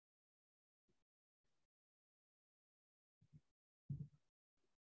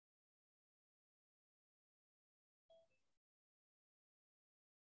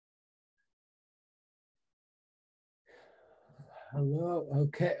Hello.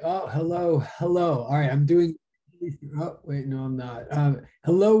 Okay. Oh, hello. Hello. All right. I'm doing. Oh, wait. No, I'm not.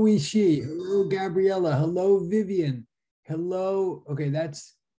 Hello, Wishi. Hello, Gabriella. Hello, Vivian. Hello. Okay.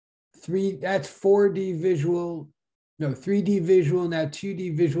 That's three. That's 4D visual. No, 3D visual. Now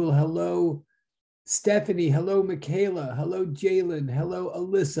 2D visual. Hello, Stephanie. Hello, Michaela. Hello, Jalen. Hello,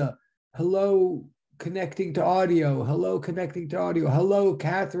 Alyssa. Hello, connecting to audio. Hello, connecting to audio. Hello,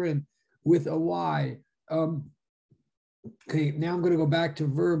 Catherine with a Y. Okay, now I'm going to go back to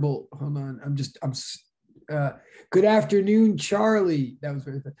verbal. Hold on. Uh, good afternoon, Charlie. That was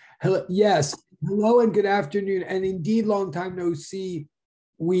very good. Hello. Yes. Hello and good afternoon. And indeed, long time no see.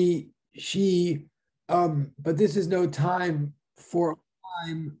 She, but this is no time for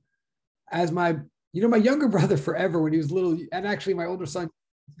time as my younger brother forever when he was little, and actually my older son,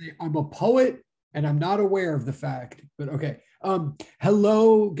 I'm a poet and I'm not aware of the fact, but okay.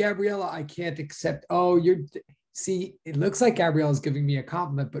 Hello, Gabriella. I can't accept. Oh, see, it looks like Gabriella's giving me a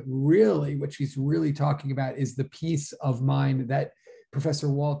compliment, but really what she's really talking about is the peace of mind that Professor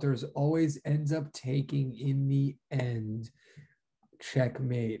Walters always ends up taking in the end.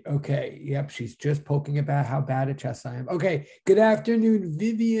 Checkmate. Okay. Yep. She's just poking about how bad at chess I am. Okay. Good afternoon,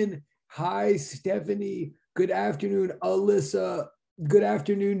 Vivian. Hi, Stephanie. Good afternoon, Alyssa. Good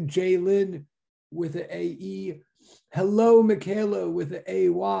afternoon, Jalen with an AE. Hello, Michaela with an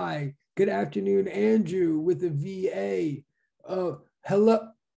AY. Good afternoon, Andrew with a VA. Hello.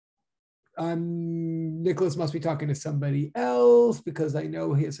 Nicholas must be talking to somebody else because I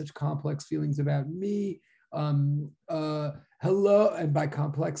know he has such complex feelings about me. Hello, and by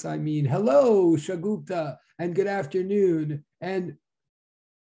complex I mean hello, Shagupta, and good afternoon. And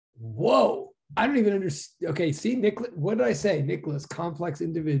whoa, I don't even understand. Okay, see, Nicholas, what did I say? Nicholas, complex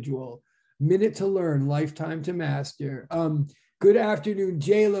individual, minute to learn, lifetime to master. Good afternoon,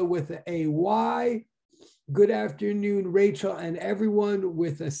 Jayla with a Y. Good afternoon, Rachel, and everyone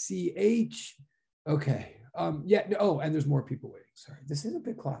with a CH. Okay. Yeah. No, oh, and there's more people waiting. Sorry. This is a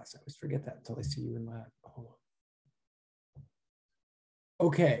big class. I always forget that until I see you in lab. Hold on.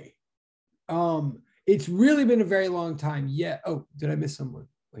 Okay. It's really been a very long time. Yeah. Oh, did I miss someone?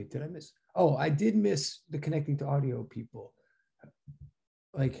 Wait, did I miss? Oh, I did miss the connecting to audio people.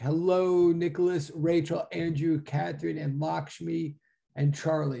 Like, hello, Nicholas, Rachel, Andrew, Catherine, and Lakshmi, and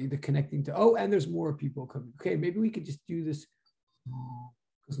Charlie, the connecting to. Oh, and there's more people coming. Okay, maybe we could just do this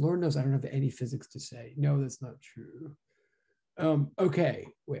because Lord knows I don't have any physics to say. No, that's not true. Okay,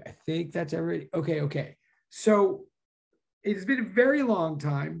 wait, I think that's everybody. Okay. So it's been a very long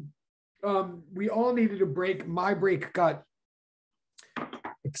time. We all needed a break. My break got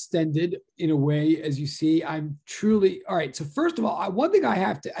extended in a way, as you see. I'm truly all right. So first of all, one thing I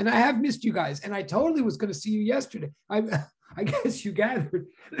have to, and I have missed you guys, and I totally was going to see you yesterday. I guess you gathered.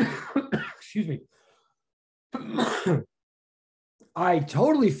 Excuse me. I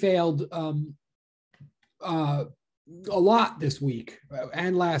totally failed a lot this week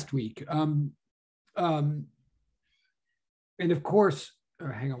and last week. And of course,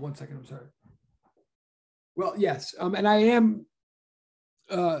 hang on one second. I'm sorry. Well, yes, and I am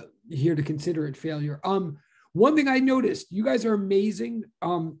here to consider it failure. One thing I noticed, you guys are amazing.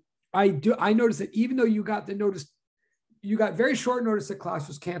 I noticed that even though you got the notice, you got very short notice that class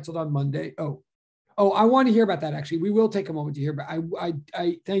was canceled on Monday. Oh, I want to hear about that. Actually, we will take a moment to hear. But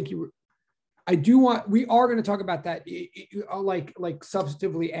I thank you. I do want. We are going to talk about that, like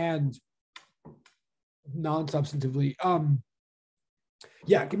substantively and non-substantively.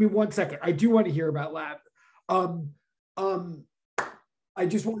 Yeah, give me 1 second. I do want to hear about lab. I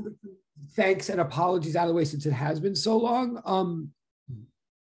just want to thanks and apologies out of the way since it has been so long.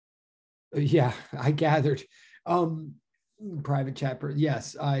 Yeah, I gathered. Private chat.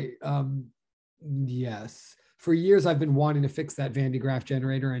 Yes, yes. For years, I've been wanting to fix that Van de Graaff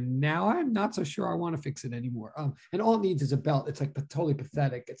generator, and now I'm not so sure I want to fix it anymore. And all it needs is a belt. It's like totally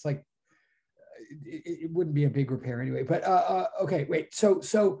pathetic. It's like it wouldn't be a big repair anyway. But okay, wait.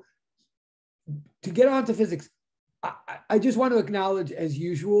 So to get on to physics, I just want to acknowledge, as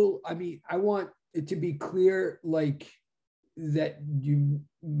usual. I mean, I want it to be clear, like that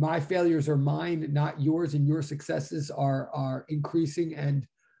my failures are mine, not yours, and your successes are increasing and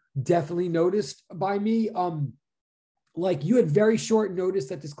definitely noticed by me. Like you had very short notice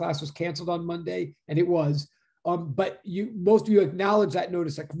that this class was canceled on Monday, and it was. But most of you acknowledge that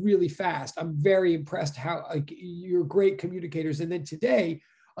notice like really fast. I'm very impressed how like you're great communicators. And then today,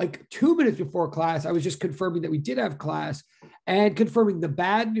 like 2 minutes before class, I was just confirming that we did have class and confirming the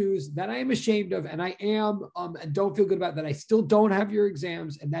bad news that I am ashamed of, and I am and don't feel good about that. I still don't have your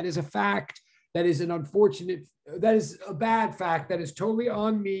exams, and that is a fact. That is an unfortunate, that is a bad fact that is totally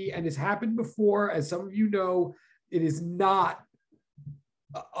on me and has happened before. As some of you know, it is not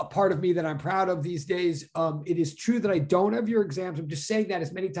a part of me that I'm proud of these days. It is true that I don't have your exams. I'm just saying that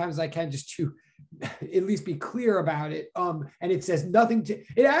as many times as I can, just to at least be clear about it. And it says nothing to,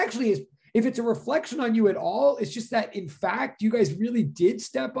 it actually is, if it's a reflection on you at all, it's just that in fact, you guys really did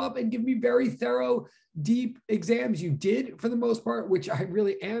step up and give me very thorough, deep exams. You did for the most part, which I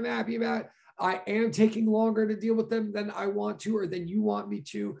really am happy about. I am taking longer to deal with them than I want to, or than you want me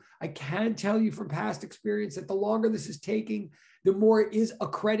to. I can tell you from past experience that the longer this is taking, the more it is a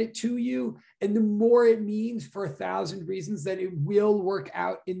credit to you, and the more it means for 1,000 reasons that it will work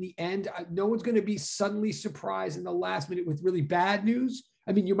out in the end. No one's going to be suddenly surprised in the last minute with really bad news.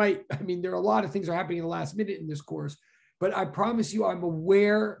 I mean, there are a lot of things are happening in the last minute in this course, but I promise you, I'm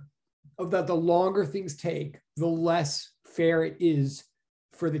aware of that. The longer things take, the less fair it is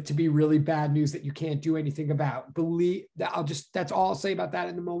for it to be really bad news that you can't do anything about. Believe that. That's all I'll say about that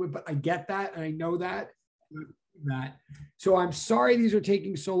in the moment, but I get that. And I know that. So I'm sorry these are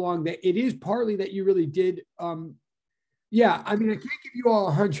taking so long. That it is partly that you really did. Yeah, I mean, I can't give you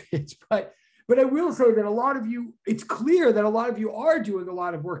all hundreds, but I will say that a lot of you, it's clear that a lot of you are doing a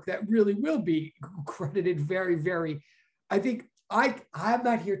lot of work that really will be credited very, very. I think I'm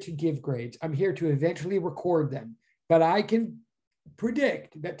not here to give grades. I'm here to eventually record them, but I can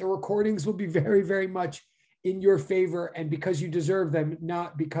predict that the recordings will be very, very much in your favor, and because you deserve them,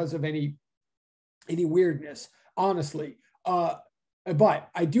 not because of any weirdness, honestly. But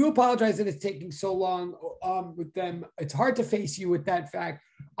I do apologize that it's taking so long with them. It's hard to face you with that fact.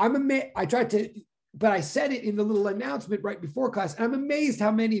 I tried to, but I said it in the little announcement right before class. And I'm amazed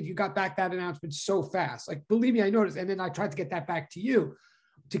how many of you got back that announcement so fast. Like, believe me, I noticed. And then I tried to get that back to you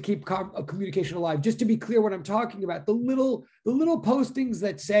to keep communication alive. Just to be clear what I'm talking about, the little postings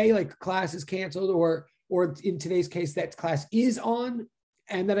that say like class is canceled, or in today's case, that class is on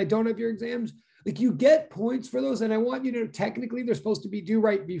and that I don't have your exams. Like, you get points for those. And I want you to know, technically they're supposed to be due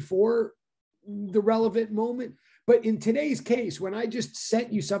right before the relevant moment. But in today's case, when I just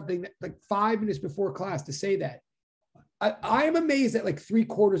sent you something that, like 5 minutes before class to say that, I am amazed that like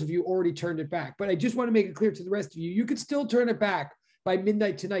 3/4 of you already turned it back. But I just want to make it clear to the rest of you, you could still turn it back by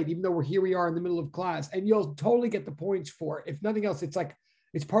midnight tonight, even though we are in the middle of class, and you'll totally get the points for it. If nothing else,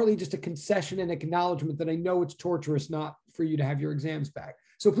 it's partly just a concession and acknowledgement that I know it's torturous not for you to have your exams back.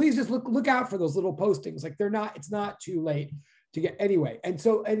 So please just look out for those little postings. Like, it's not too late to get anyway. And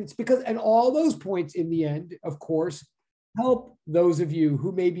it's because, and all those points in the end, of course, help those of you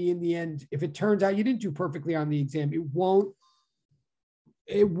who maybe in the end, if it turns out you didn't do perfectly on the exam, it won't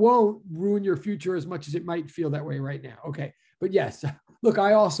ruin your future as much as it might feel that way right now. Okay. But yes, look,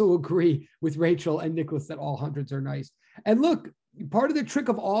 I also agree with Rachel and Nicholas that all hundreds are nice. And look, part of the trick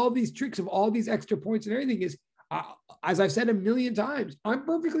of all these tricks of all these extra points and everything is, as I've said a million times, I'm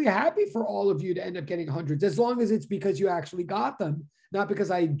perfectly happy for all of you to end up getting hundreds, as long as it's because you actually got them, not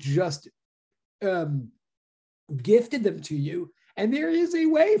because I just gifted them to you. And there is a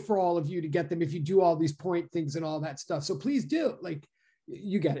way for all of you to get them if you do all these point things and all that stuff. So please do. Like,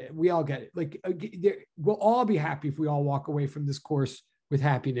 you get it. We all get it. Like, we'll all be happy if we all walk away from this course with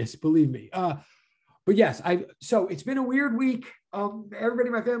happiness. Believe me. But yes, so it's been a weird week. Everybody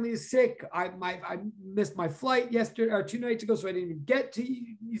in my family is sick. I missed my flight yesterday or 2 nights ago, so I didn't even get to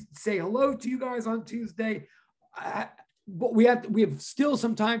say hello to you guys on Tuesday. But we have still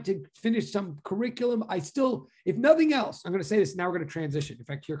some time to finish some curriculum. If nothing else, I'm going to say this. Now we're going to transition. In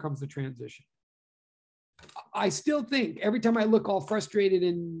fact, here comes the transition. I still think every time I look all frustrated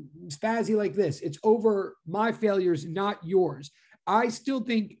and spazzy like this, it's over my failures, not yours. I still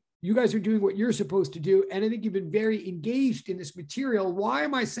think you guys are doing what you're supposed to do. And I think you've been very engaged in this material. Why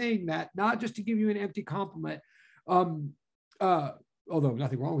am I saying that? Not just to give you an empty compliment. Although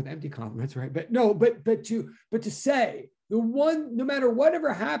nothing wrong with empty compliments, right? But no, but to say no matter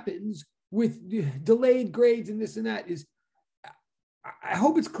whatever happens with delayed grades and this and that, is, I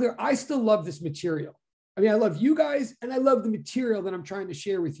hope it's clear. I still love this material. I mean, I love you guys and I love the material that I'm trying to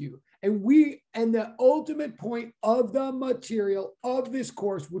share with you. And the ultimate point of the material of this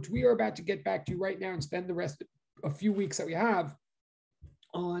course, which we are about to get back to right now and spend the rest of a few weeks that we have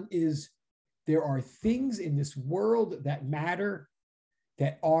on, is there are things in this world that matter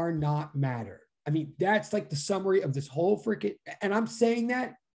that are not matter. I mean, that's like the summary of this whole freaking, and I'm saying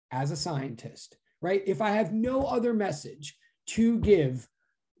that as a scientist, right? If I have no other message to give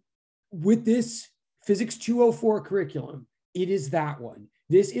with this Physics 204 curriculum, it is that one.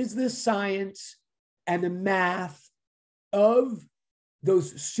 This is the science and the math of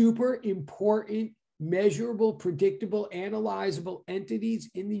those super important, measurable, predictable, analyzable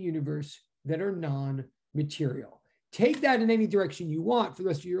entities in the universe that are non-material. Take that in any direction you want for the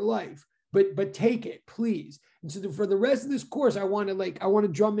rest of your life, but take it, please. And so for the rest of this course, I want to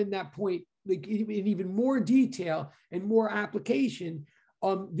drum in that point, like in even more detail and more application.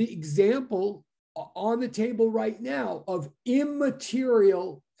 The example on the table right now of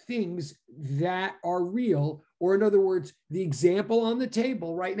immaterial things that are real, or in other words, the example on the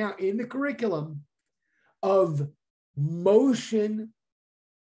table right now in the curriculum of motion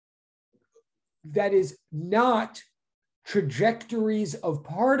that is not trajectories of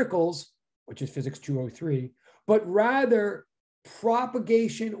particles, which is physics 203, but rather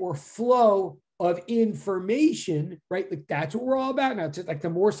propagation or flow of information, right? Like that's what we're all about now. It's like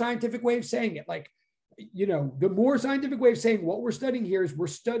the more scientific way of saying it, like, you know, the more scientific way of saying what we're studying here is we're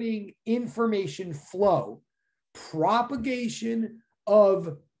studying information flow, propagation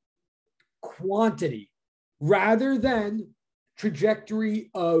of quantity, rather than trajectory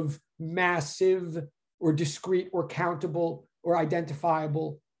of massive or discrete or countable or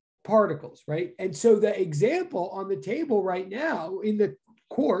identifiable particles, right? And so the example on the table right now in the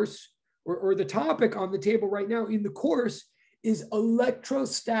course, or the topic on the table right now in the course, is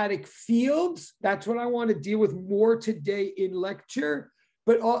electrostatic fields. That's what I want to deal with more today in lecture.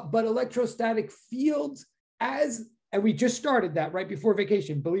 But electrostatic fields and we just started that right before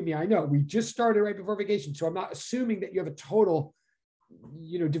vacation. Believe me, I know we just started right before vacation. So I'm not assuming that you have a total,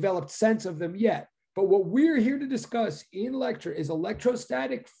 developed sense of them yet. But what we're here to discuss in lecture is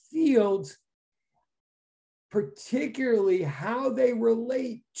electrostatic fields, particularly how they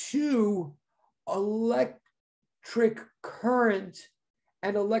relate to electric current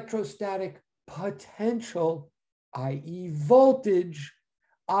and electrostatic potential, i.e. voltage,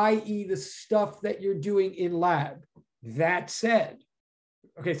 i.e. the stuff that you're doing in lab. That said,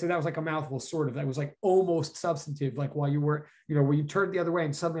 okay, so that was like a mouthful, sort of. That was like almost substantive, like while you were, when you turned the other way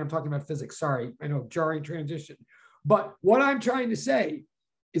and suddenly I'm talking about physics. Sorry, I know, jarring transition. But what I'm trying to say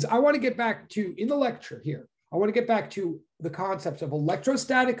is I want to get back to, in the lecture here, I want to get back to the concepts of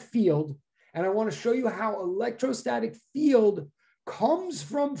electrostatic field, and I want to show you how electrostatic field comes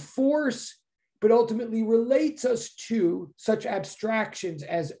from force, but ultimately relates us to such abstractions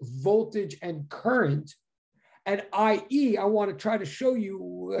as voltage and current. And i.e., I want to try to show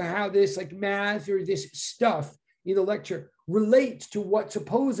you how this like math or this stuff in the lecture relates to what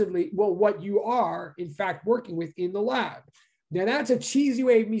what you are in fact working with in the lab. Now that's a cheesy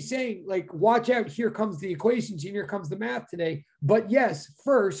way of me saying, like, watch out, here comes the equations and here comes the math today. But yes,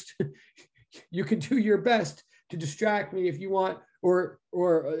 first, you can do your best to distract me if you want, or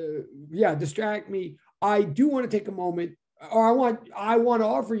distract me. I do want to take a moment, or I want to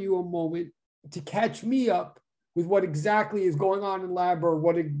offer you a moment to catch me up with what exactly is going on in lab, or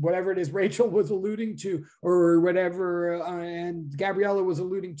whatever it is Rachel was alluding to, or whatever and Gabriella was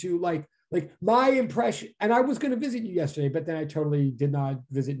alluding to, like my impression. And I was going to visit you yesterday, but then I totally did not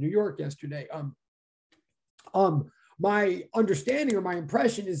visit New York yesterday. My understanding or my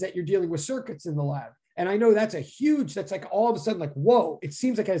impression is that you're dealing with circuits in the lab. And I know that's like all of a sudden, like, whoa, it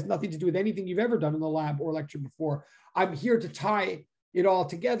seems like it has nothing to do with anything you've ever done in the lab or lecture before. I'm here to tie it all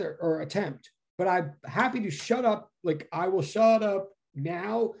together, or attempt. But I'm happy to shut up. Like, I will shut up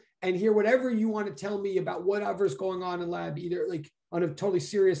now and hear whatever you want to tell me about whatever's going on in lab, either like on a totally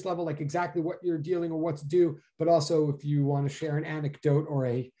serious level, like exactly what you're dealing or what's due, but also if you want to share an anecdote or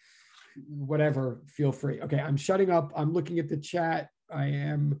a whatever, feel free. Okay, I'm shutting up. I'm looking at the chat. I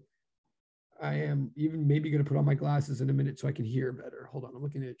am even maybe going to put on my glasses in a minute so I can hear better. Hold on, I'm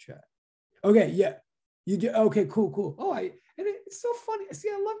looking at the chat. Okay, yeah, you do. Okay, cool. Oh, and it's so funny. See,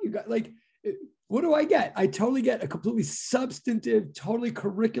 I love you guys. Like, what do I get? I totally get a completely substantive, totally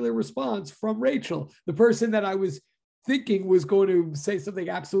curricular response from Rachel, the person that I was thinking was going to say something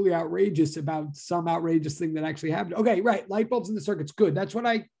absolutely outrageous about some outrageous thing that actually happened. Okay, right. Light bulbs in the circuits. Good. That's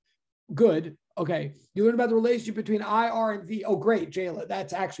what good. Okay. You learn about the relationship between I, R, and V. Oh, great, Jayla.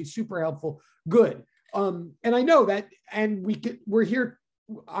 That's actually super helpful. Good. And I know that, and we're here.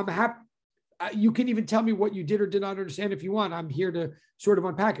 I'm happy. You can even tell me what you did or did not understand if you want. I'm here to sort of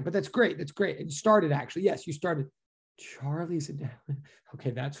unpack it, but that's great. That's great. And you started, actually. Yes, you started. Charlie's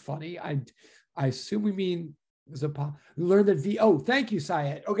okay. That's funny. I assume we mean learn that V. Oh, thank you,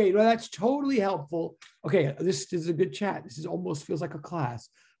 Syed. Okay, well, that's totally helpful. Okay, this is a good chat. This is almost feels like a class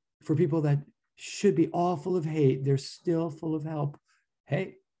for people that should be all full of hate. They're still full of help.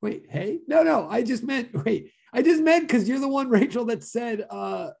 Hey, wait, hey, no. I just meant because you're the one, Rachel, that said,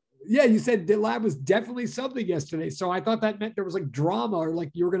 yeah, you said the lab was definitely something yesterday. So I thought that meant there was like drama, or like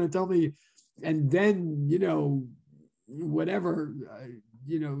you were going to tell me, and then, whatever,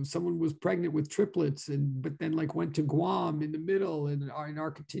 someone was pregnant with triplets, but then like went to Guam in the middle and in our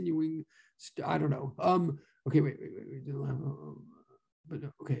continuing, I don't know. Okay, wait. But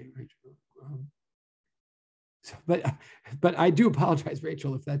okay, Rachel. So, but I do apologize,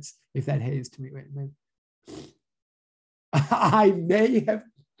 Rachel, if that haze to me. Wait. I may have,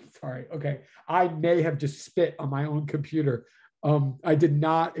 sorry, okay. I may have just spit on my own computer. I did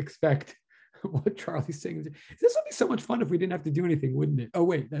not expect what Charlie's saying. This would be so much fun if we didn't have to do anything, wouldn't it? Oh,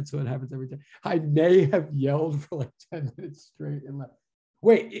 wait, that's what happens every time. I may have yelled for like 10 minutes straight and left.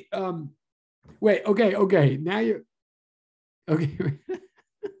 Wait, okay. Now you're, okay.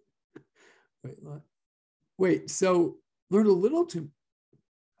 Wait, so learned a little too.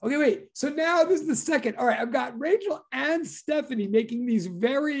 Okay, wait. So now this is the second. All right, I've got Rachel and Stephanie making these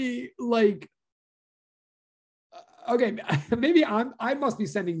very like. Okay, maybe I must be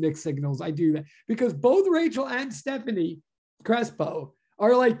sending mixed signals. I do that because both Rachel and Stephanie Crespo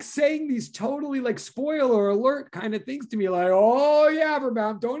are like saying these totally like spoiler alert kind of things to me, like, oh yeah,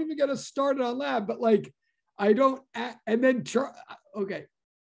 Verbaum, don't even get us started on lab. But like, I don't. And then okay,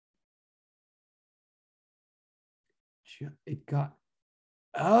 it got.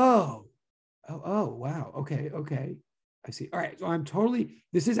 Oh, wow. Okay. I see. All right. So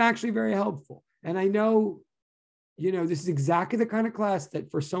this is actually very helpful. And I know, this is exactly the kind of class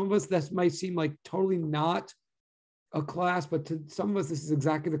that for some of us, that might seem like totally not a class, but to some of us, this is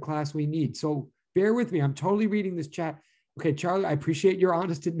exactly the class we need. So bear with me. I'm totally reading this chat. Okay, Charlie, I appreciate your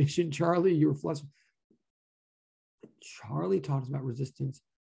honest admission. Charlie, you were flustered. Charlie taught us about resistance.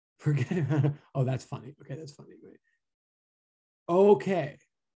 Forget it. Oh, that's funny. Okay, that's funny. Wait. Okay.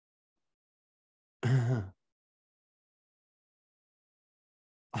 I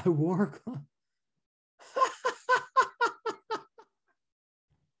wore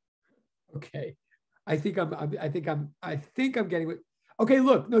okay. I think I'm getting it. Okay,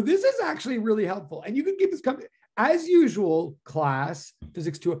 look, no, this is actually really helpful. And you can give this as usual, class,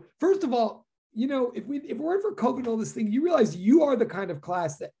 physics 2. First of all, if it weren't for COVID and all this thing, you realize you are the kind of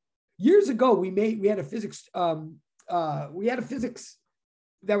class that years ago we had a physics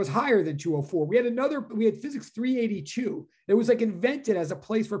that was higher than 204. We had physics 382. It was like invented as a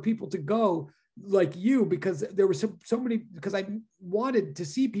place for people to go like you, because there were so many, because I wanted to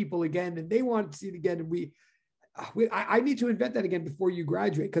see people again and they wanted to see it again. And I need to invent that again before you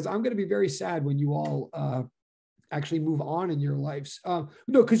graduate, because I'm going to be very sad when you all actually move on in your lives. No,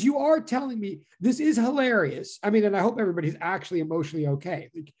 because you are telling me this is hilarious. I mean, and I hope everybody's actually emotionally okay.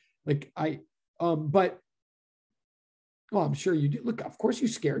 But well, I'm sure you do. Look, of course you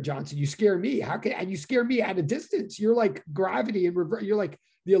scare Johnson. You scare me. And you scare me at a distance. You're like gravity and you're like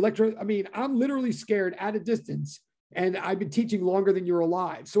the electro. I mean, I'm literally scared at a distance, and I've been teaching longer than you're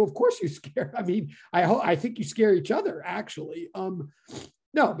alive. So of course you scare. I mean, I think you scare each other actually.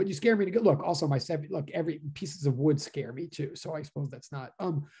 No, but you scare me to get, look, also every pieces of wood scare me too. So I suppose that's not,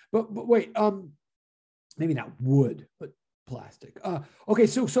 but wait, maybe not wood, but plastic. Okay.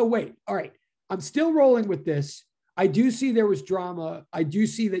 So wait, all right. I'm still rolling with this. I do see there was drama. I do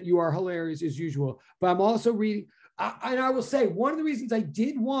see that you are hilarious as usual, but I'm also reading, and I will say one of the reasons I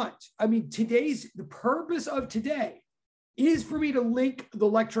did want, the purpose of today is for me to link the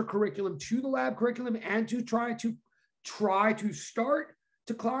lecture curriculum to the lab curriculum and to try to start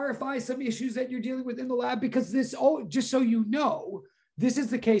to clarify some issues that you're dealing with in the lab, because just so you know, this is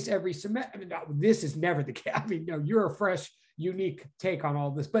the case every semester. I mean, no, this is never the case. I mean, no, you're a fresh, unique take on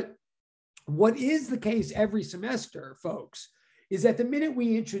all this, but what is the case every semester, folks, is that the minute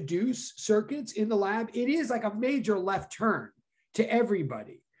we introduce circuits in the lab, it is like a major left turn to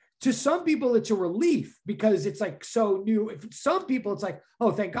everybody. To some people, it's a relief because it's like so new. If some people, it's like,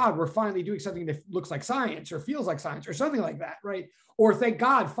 oh, thank God, we're finally doing something that looks like science or feels like science or something like that, right? Or thank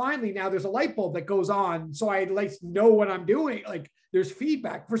God, finally, now there's a light bulb that goes on, so I at least know what I'm doing. Like there's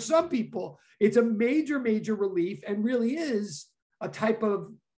feedback. For some people, it's a major, major relief and really is a type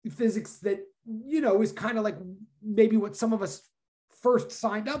of physics that, is kind of like maybe what some of us first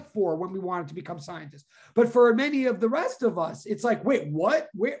signed up for when we wanted to become scientists. But for many of the rest of us, it's like, wait, what?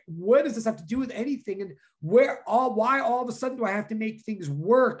 What does this have to do with anything? And why all of a sudden do I have to make things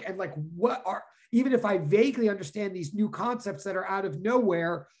work? And like, even if I vaguely understand these new concepts that are out of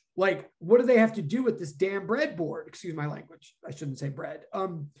nowhere, like, what do they have to do with this damn breadboard? Excuse my language. I shouldn't say bread.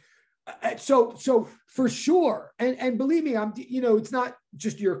 So for sure. And believe me, it's not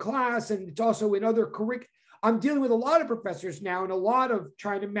just your class, and it's also in other curriculum. I'm dealing with a lot of professors now and a lot of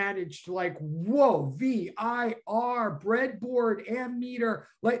trying to manage to like, whoa, VIR, breadboard, ammeter,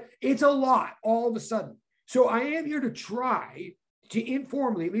 like it's a lot all of a sudden. So I am here to try to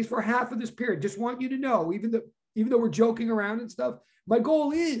informally, at least for half of this period, just want you to know, even though we're joking around and stuff, my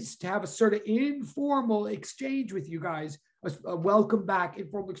goal is to have a sort of informal exchange with you guys, a welcome back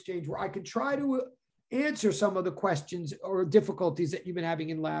informal exchange where I can try to answer some of the questions or difficulties that you've been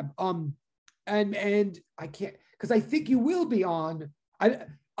having in lab. and I can't, because I think you will be on.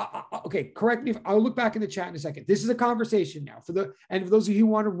 Okay, correct me if I'll look back in the chat in a second. This is a conversation now for those of you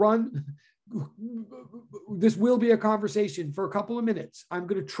who want to run, this will be a conversation for a couple of minutes. I'm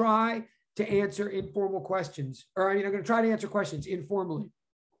going to try to answer informal questions, I'm going to try to answer questions informally.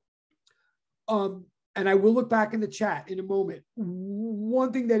 And I will look back in the chat in a moment.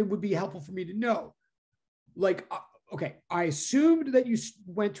 One thing that it would be helpful for me to know, like, okay, I assumed that you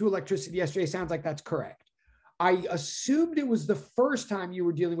went to electricity yesterday. Sounds like that's correct. I assumed it was the first time you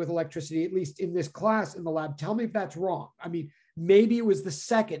were dealing with electricity, at least in this class in the lab. Tell me if that's wrong. I mean, maybe it was the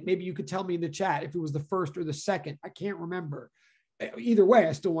second. Maybe you could tell me in the chat if it was the first or the second. I can't remember. Either way,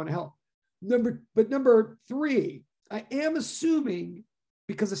 I still want to help. Number three, I am assuming,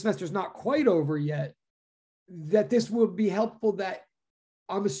 because the semester is not quite over yet, that this will be helpful, that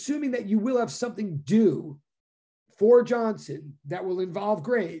I'm assuming that you will have something due for Johnson that will involve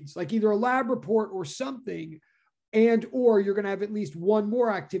grades, like either a lab report or something, and or you're going to have at least one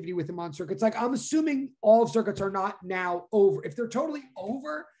more activity with him on circuits. Like, I'm assuming all circuits are not now over. If they're totally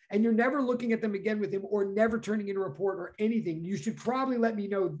over and you're never looking at them again with him or never turning in a report or anything, you should probably let me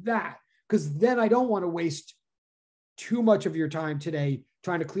know that, because then I don't want to waste too much of your time today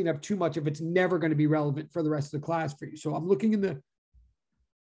trying to clean up too much if it's never going to be relevant for the rest of the class for you. So I'm looking in the,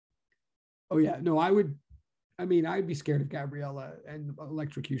 oh yeah, no, I'd be scared of Gabriella and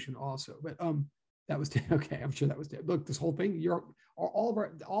electrocution also, but that was okay. I'm sure that was dead. Look, this whole thing,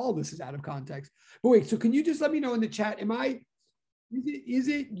 all of this is out of context. But wait, so can you just let me know in the chat? Is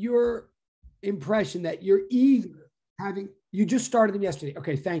it your impression that you're either you just started them yesterday?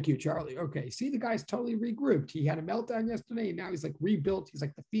 Okay, thank you, Charlie. Okay, see, the guy's totally regrouped. He had a meltdown yesterday, and now he's like rebuilt. He's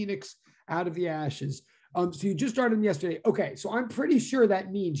like the phoenix out of the ashes. So you just started them yesterday. Okay, so I'm pretty sure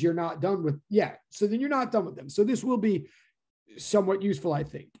that means you're not done with, yeah. So then you're not done with them. So this will be somewhat useful, I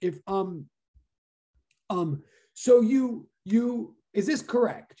think. If so you is this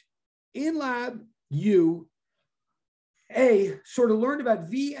correct? In lab, you sort of learned about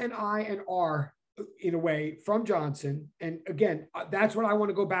V and I and R in a way from Johnson. And again, that's what I want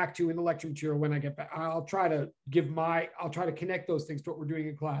to go back to in the lecture material when I get back. I'll try to connect those things to what we're doing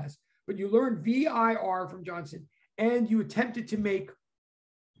in class. But you learned VIR from Johnson, and you attempted to make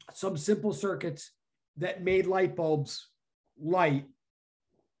some simple circuits that made light bulbs light.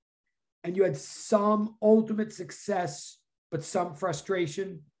 And you had some ultimate success, but some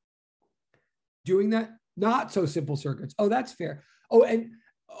frustration doing that. Not so simple circuits. Oh, that's fair. Oh, and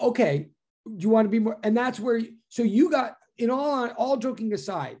okay, do you want to be more? And that's where, so you got, in all joking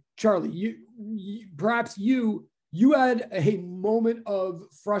aside, Charlie, perhaps you had a moment of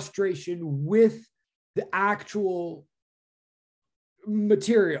frustration with the actual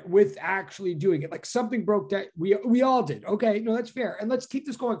material, with actually doing it. Like something broke down. We all did. Okay, no, that's fair. And let's keep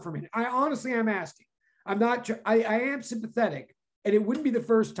this going for a minute. I honestly am asking. I'm not. I am sympathetic, and it wouldn't be the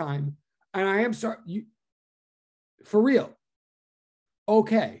first time. And I am sorry. For real.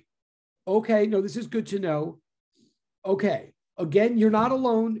 Okay. No, this is good to know. Okay. Again, you're not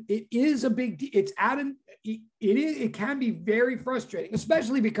alone. It is a big. It can be very frustrating,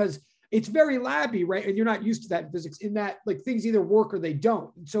 especially because it's very labby, right? And you're not used to that in physics, in that like things either work or they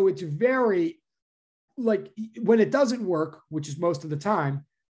don't. And so it's very, like, when it doesn't work, which is most of the time,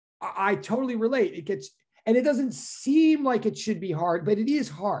 I totally relate. And it doesn't seem like it should be hard, but it is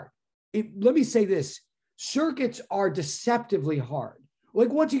hard. Let me say this, circuits are deceptively hard. Like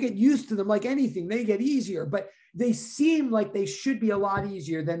once you get used to them, like anything, they get easier, but they seem like they should be a lot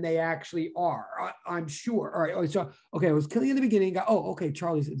easier than they actually are. I'm sure. All right. So, okay, I was killing in the beginning. Okay,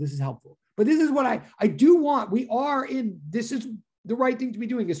 Charlie said this is helpful. But this is what I do want. This is the right thing to be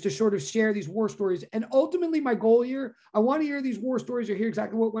doing, is to sort of share these war stories. And ultimately my goal here, I want to hear these war stories or hear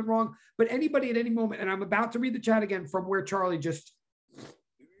exactly what went wrong. But anybody at any moment, and I'm about to read the chat again from where Charlie just,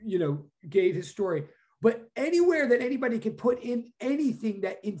 gave his story. But anywhere that anybody can put in anything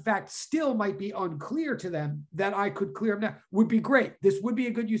that in fact still might be unclear to them that I could clear them now would be great. This would be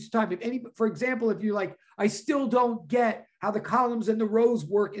a good use of time. For example, if you like, I still don't get how the columns and the rows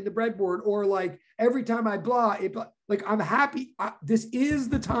work in the breadboard, or like every time I like I'm happy. This is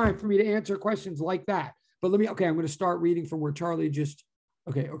the time for me to answer questions like that. But I'm going to start reading from where Charlie just,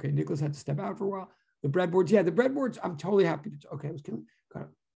 okay. Nicholas had to step out for a while. The breadboards, I'm totally happy to, okay, I was killing.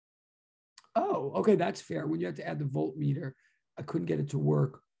 Oh, okay, that's fair. When you had to add the voltmeter, I couldn't get it to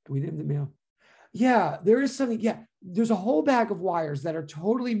work. We didn't have the mail. Yeah, there is something. Yeah, there's a whole bag of wires that are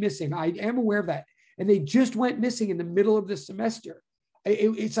totally missing. I am aware of that. And they just went missing in the middle of the semester.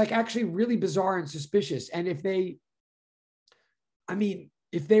 It's like actually really bizarre and suspicious. And if they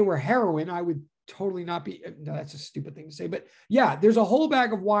were heroin, I would totally not be, no, that's a stupid thing to say. But yeah, there's a whole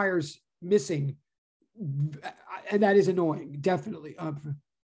bag of wires missing. And that is annoying, definitely. I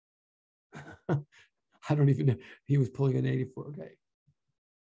don't even know. He was pulling an 84. Okay.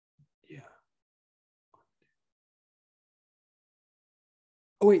 Yeah.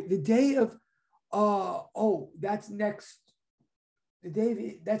 Oh, wait, the day of, that's next,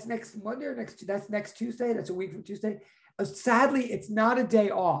 that's next Monday or that's next Tuesday. That's a week from Tuesday. Sadly, it's not a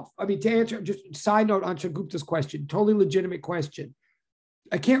day off. I mean, to answer, just side note on Shagupta's question, totally legitimate question.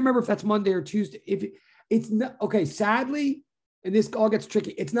 I can't remember if that's Monday or Tuesday. If it's not, okay, sadly, and this all gets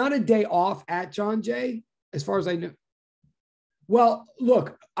tricky, it's not a day off at John Jay, as far as I know. Well,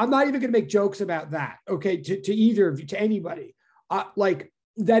 look, I'm not even going to make jokes about that, okay, to either of you, to anybody. Like,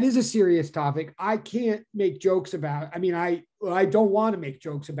 that is a serious topic. I can't make jokes about it. I mean, I don't want to make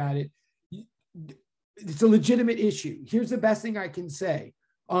jokes about it. It's a legitimate issue. Here's the best thing I can say.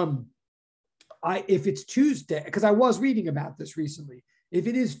 If it's Tuesday, because I was reading about this recently, if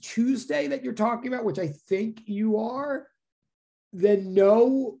it is Tuesday that you're talking about, which I think you are, then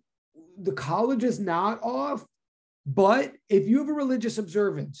no, the college is not off. But if you have a religious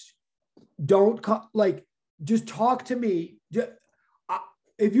observance, just talk to me.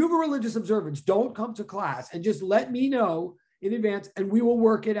 If you have a religious observance, don't come to class and just let me know in advance and we will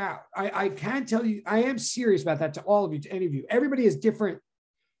work it out. I can tell you, I am serious about that to all of you, to any of you. Everybody has different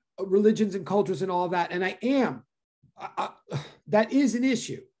religions and cultures and all of that. And that is an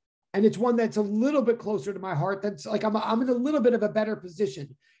issue. And it's one that's a little bit closer to my heart. That's like, I'm in a little bit of a better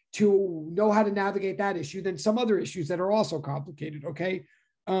position to know how to navigate that issue than some other issues that are also complicated. Okay.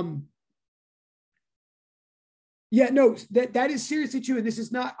 Yeah, no, that is seriously true. And this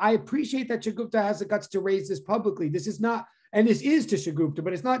is not, I appreciate that Shagupta has the guts to raise this publicly. This is not, and this is to Shagupta,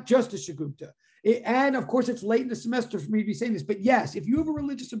 but it's not just to Shagupta. And of course, it's late in the semester for me to be saying this, but yes, if you have a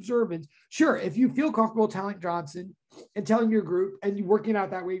religious observance, sure, if you feel comfortable telling Johnson and telling your group and you working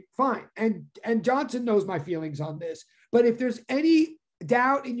out that way, fine. And Johnson knows my feelings on this. But if there's any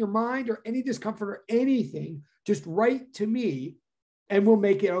doubt in your mind or any discomfort or anything, just write to me and we'll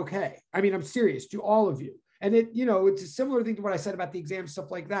make it okay. I mean, I'm serious, to all of you. And it's a similar thing to what I said about the exam, stuff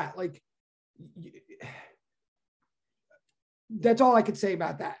like that. Like, that's all I could say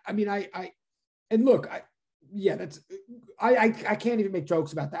about that. I mean, I can't even make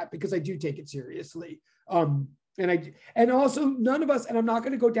jokes about that because I do take it seriously. And also none of us, and I'm not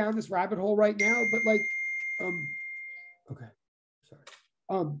going to go down this rabbit hole right now, but like, okay,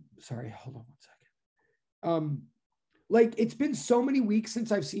 sorry, hold on 1 second. Like, it's been so many weeks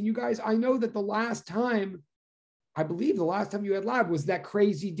since I've seen you guys. I know that I believe the last time you had lab was that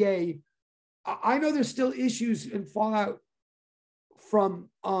crazy day. I know there's still issues and fallout from,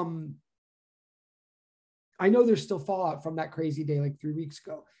 I know there's still fallout from that crazy day like 3 weeks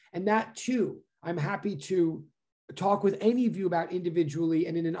ago. And that too, I'm happy to talk with any of you about individually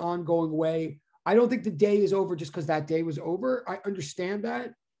and in an ongoing way. I don't think the day is over just because that day was over. I understand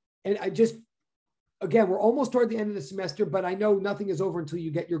that. And again, we're almost toward the end of the semester, but I know nothing is over until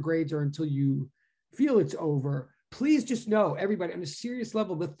you get your grades or until you feel it's over. Please just know, everybody, on a serious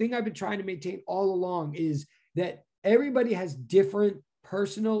level, the thing I've been trying to maintain all along is that everybody has different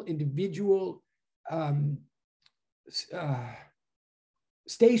personal, individual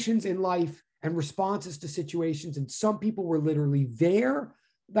stations in life and responses to situations. And some people were literally there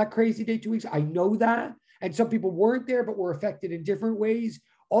that crazy day 2 weeks. I know that. And some people weren't there, but were affected in different ways.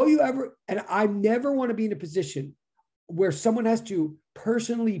 And I never want to be in a position where someone has to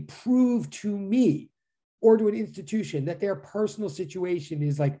personally prove to me or to an institution that their personal situation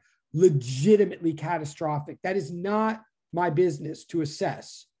is like legitimately catastrophic. That is not my business to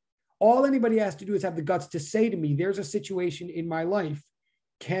assess. All anybody has to do is have the guts to say to me, there's a situation in my life.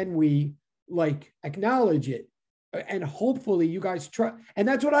 Can we like acknowledge it? And hopefully you guys try. And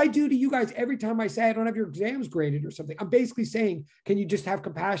that's what I do to you guys every time I say I don't have your exams graded or something. I'm basically saying, can you just have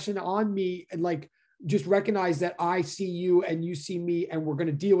compassion on me and like just recognize that I see you and you see me and we're going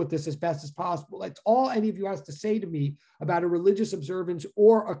to deal with this as best as possible. That's all any of you has to say to me about a religious observance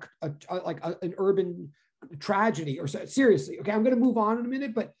or an urban tragedy or so. Seriously. Okay, I'm going to move on in a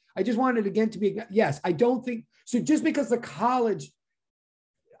minute, but I just wanted again to be, yes, I don't think, so just because the college,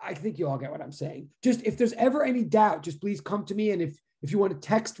 I think you all get what I'm saying. Just if there's ever any doubt, just please come to me. And if you want to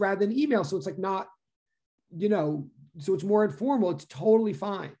text rather than email, so it's like not, so it's more informal, it's totally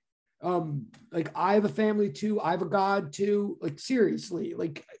fine. Like I have a family too. I have a God too. Like seriously,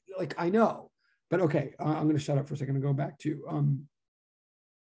 like I know, but okay. I'm going to shut up for a second and go back to,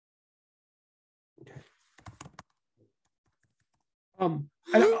 okay. And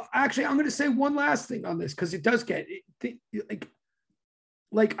actually I'm going to say one last thing on this, because it does get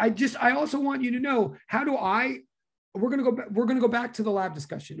I also want you to know, how do I we're gonna go back to the lab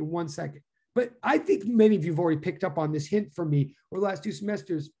discussion in 1 second. But I think many of you have already picked up on this hint from me over the last 2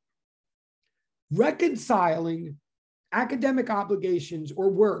 semesters. Reconciling academic obligations or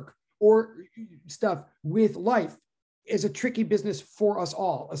work or stuff with life is a tricky business for us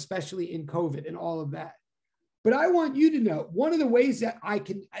all, especially in COVID and all of that. But I want you to know, one of the ways that I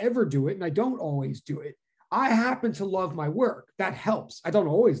can ever do it, and I don't always do it, I happen to love my work. That helps. I don't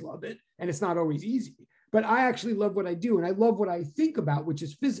always love it, and it's not always easy, but I actually love what I do, and I love what I think about, which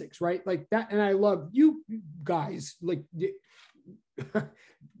is physics, right? Like that, and I love you guys, like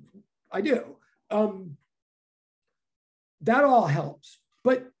I do. That all helps,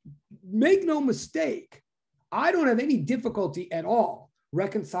 but make no mistake, I don't have any difficulty at all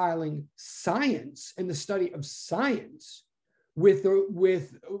reconciling science and the study of science with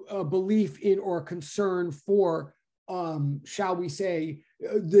a belief in or concern for, shall we say,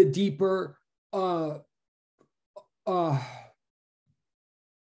 the deeper I'm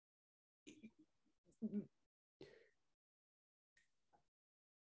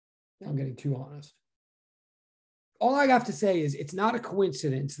getting too honest. All I have to say is it's not a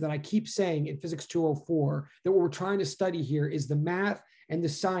coincidence that I keep saying in Physics 204 that what we're trying to study here is the math and the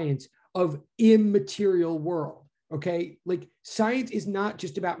science of immaterial world. Okay, like science is not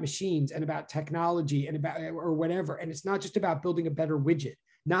just about machines and about technology and about or whatever, and it's not just about building a better widget.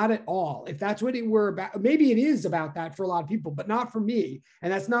 Not at all. If that's what it were about, maybe it is about that for a lot of people, but not for me.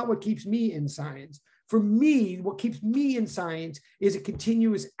 And that's not what keeps me in science. For me, what keeps me in science is a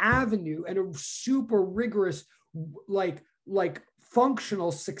continuous avenue and a super rigorous, like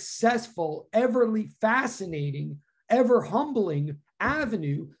functional, successful, everly fascinating, ever humbling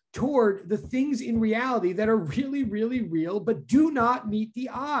avenue toward the things in reality that are really, really real, but do not meet the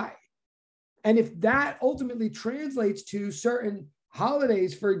eye. And if that ultimately translates to certain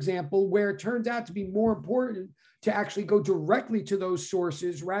holidays, for example, where it turns out to be more important to actually go directly to those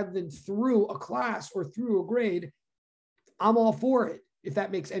sources rather than through a class or through a grade, I'm all for it, if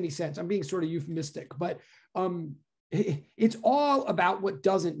that makes any sense. I'm being sort of euphemistic, but it's all about what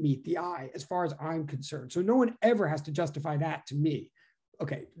doesn't meet the eye as far as I'm concerned. So no one ever has to justify that to me.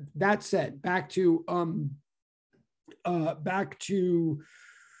 Okay, that said, back to the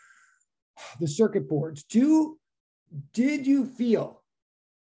circuit boards. Did you feel,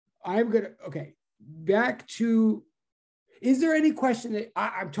 back to, is there any question that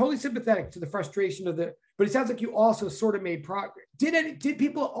I'm totally sympathetic to the frustration of but it sounds like you also sort of made progress. Did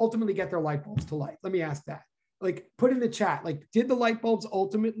people ultimately get their light bulbs to light? Let me ask that. Like, put in the chat, like, did the light bulbs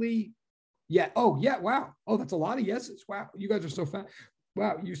ultimately? Yeah. Oh, yeah. Wow. Oh, that's a lot of yeses. Wow. You guys are so fast.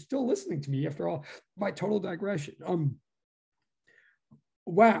 Wow. You're still listening to me after all my total digression.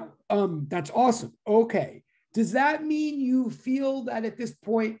 Wow. That's awesome. Okay. Does that mean you feel that at this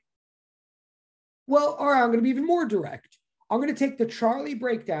point? Well, all right, I'm going to be even more direct. I'm going to take the Charlie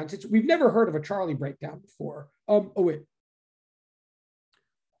breakdown, since we've never heard of a Charlie breakdown before.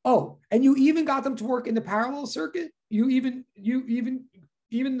 Oh, and you even got them to work in the parallel circuit? Even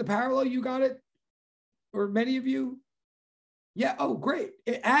the parallel, you got it? Or many of you? Yeah, oh, great.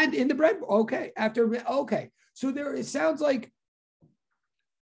 And in the bread, okay. Okay. So it sounds like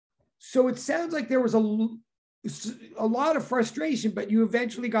there was a lot of frustration, but you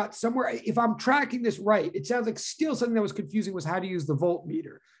eventually got somewhere. If I'm tracking this right, it sounds like still something that was confusing was how to use the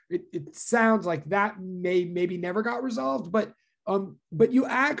voltmeter. It sounds like that maybe never got resolved, but you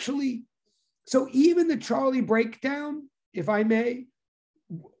actually, so even the Charlie breakdown, if I may,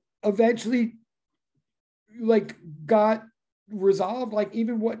 eventually like got resolved, like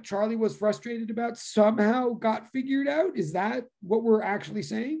even what Charlie was frustrated about somehow got figured out. Is that what we're actually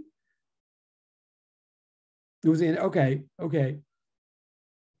saying? It was in, okay.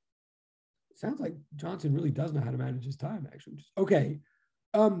 Sounds like Johnson really does know how to manage his time, actually. Okay.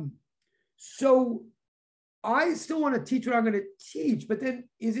 So I still want to teach what I'm going to teach, but then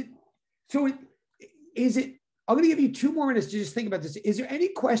I'm going to give you 2 more minutes to just think about this. Is there any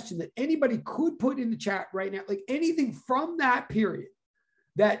question that anybody could put in the chat right now, like anything from that period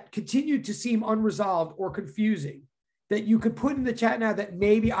that continued to seem unresolved or confusing, that you could put in the chat now that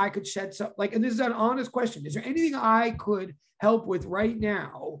maybe I could shed some, like, and this is an honest question. Is there anything I could help with right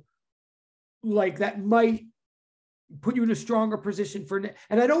now, like that might put you in a stronger position for,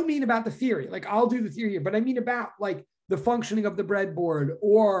 and I don't mean about the theory, like I'll do the theory here, but I mean about like the functioning of the breadboard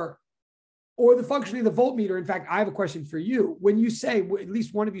or the functioning of the voltmeter. In fact, I have a question for you. When you say, at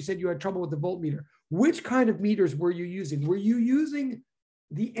least one of you said you had trouble with the voltmeter, which kind of meters were you using? Were you using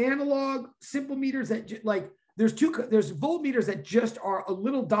the analog simple meters that like, there's voltmeters that just are a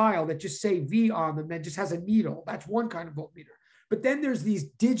little dial that just say V on them that just has a needle. That's one kind of voltmeter. But then there's these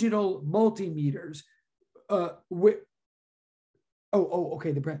digital multimeters with,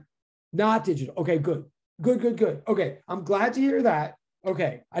 okay, the bread, not digital. Okay, good. Okay, I'm glad to hear that.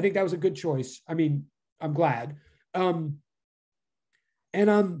 Okay, I think that was a good choice. I mean, I'm glad. And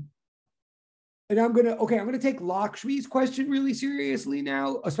I'm gonna take Lakshmi's question really seriously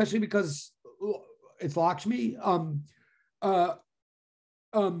now, especially because it's Lakshmi. I'm gonna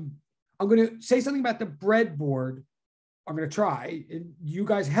say something about the breadboard. I'm gonna try, and you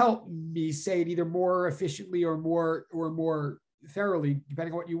guys help me say it either more efficiently or more thoroughly,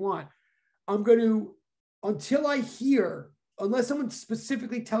 depending on what you want. I'm going to, until I hear, unless someone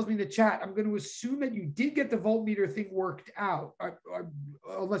specifically tells me in the chat, I'm going to assume that you did get the voltmeter thing worked out,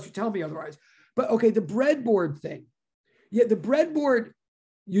 unless you tell me otherwise. But okay, the breadboard thing. Yeah, the breadboard,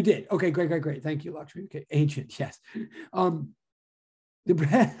 you did. Okay, great. Thank you, Lakshmi. Okay, ancient, yes. The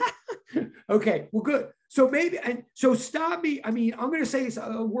bread. Okay, well, good. So maybe, and so stop me. I mean, I'm going to say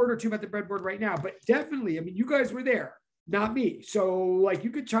a word or two about the breadboard right now, but definitely, I mean, you guys were there, not me. So like,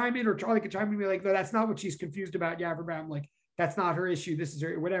 you could chime in, or Charlie could chime in and be like, no, that's not what she's confused about. Yeah, I'm like, that's not her issue. This is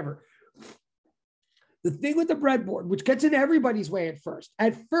her, whatever. The thing with the breadboard, which gets in everybody's way at first,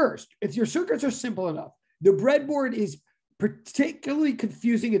 if your circuits are simple enough, the breadboard is particularly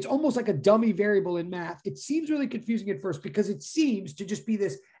confusing. It's almost like a dummy variable in math. It seems really confusing at first because it seems to just be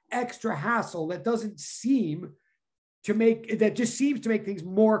this extra hassle that just seems to make things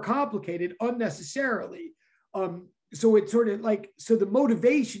more complicated unnecessarily. So it's sort of like, so the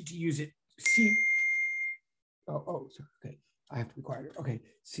motivation to use it seems, okay, I have to be quieter. Okay,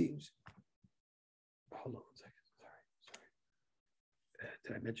 seems, hold on 1 second, sorry.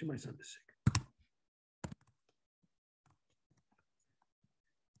 Did I mention my son is sick?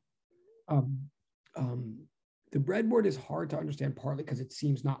 The breadboard is hard to understand, partly because it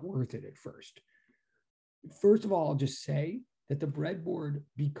seems not worth it at first. First of all, I'll just say that the breadboard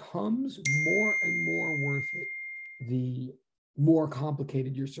becomes more and more worth it the more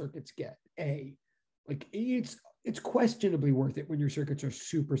complicated your circuits get. Like it's questionably worth it when your circuits are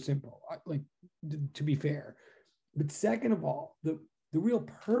super simple, like, to be fair. But second of all, the real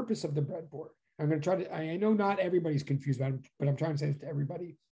purpose of the breadboard, I'm going to try to, I know not everybody's confused about it, but I'm trying to say this to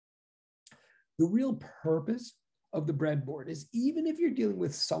everybody. The real purpose of the breadboard is, even if you're dealing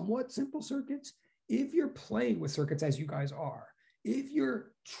with somewhat simple circuits, if you're playing with circuits as you guys are, if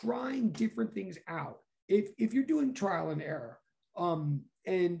you're trying different things out, if you're doing trial and error,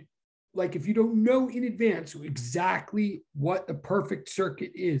 and like, if you don't know in advance exactly what the perfect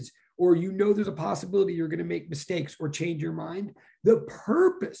circuit is, or you know there's a possibility you're going to make mistakes or change your mind, the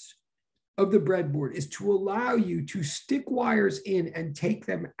purpose of the breadboard is to allow you to stick wires in and take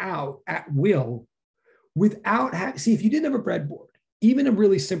them out at will without see, if you didn't have a breadboard, even a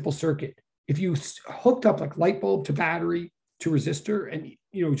really simple circuit, if you hooked up like light bulb to battery to resistor and,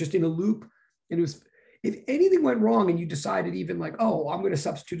 just in a loop, and it was, if anything went wrong and you decided even like, oh, I'm going to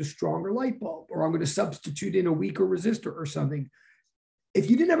substitute a stronger light bulb, or I'm going to substitute in a weaker resistor or something, if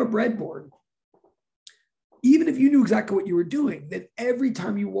you didn't have a breadboard, even if you knew exactly what you were doing, then every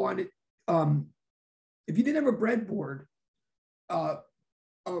time you wanted, if you didn't have a breadboard,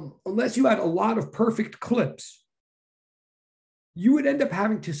 unless you had a lot of perfect clips, you would end up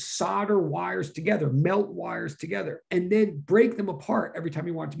having to solder wires together, melt wires together, and then break them apart every time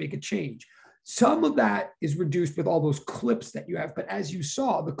you wanted to make a change. Some of that is reduced with all those clips that you have, but as you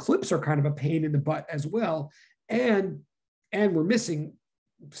saw, the clips are kind of a pain in the butt as well, and we're missing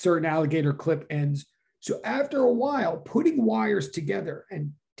certain alligator clip ends. So after a while, putting wires together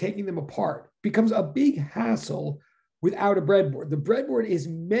and taking them apart becomes a big hassle without a breadboard. The breadboard is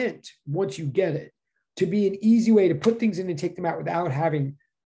meant, once you get it, to be an easy way to put things in and take them out without having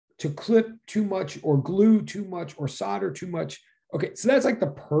to clip too much or glue too much or solder too much. Okay, so that's like the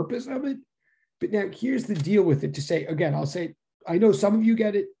purpose of it. But now here's the deal with it, to say, again, I'll say, I know some of you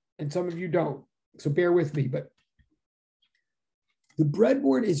get it and some of you don't, so bear with me, but the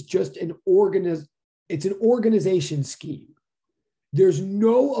breadboard is just it's an organization scheme. There's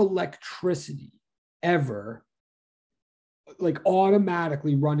no electricity ever like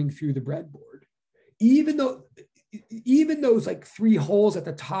automatically running through the breadboard. Even those like 3 holes at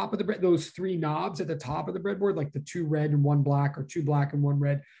the top of the bread, those 3 knobs at the top of the breadboard, like the 2 red and 1 black, or 2 black and 1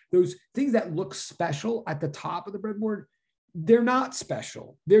 red, those things that look special at the top of the breadboard, they're not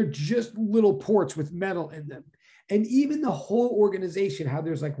special. They're just little ports with metal in them. And even the whole organization, how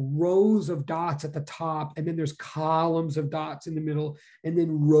there's like rows of dots at the top, and then there's columns of dots in the middle, and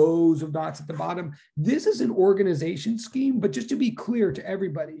then rows of dots at the bottom. This is an organization scheme, but just to be clear to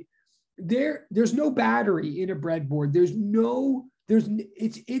everybody, there's no battery in a breadboard.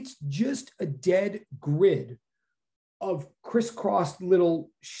 It's just a dead grid of crisscrossed little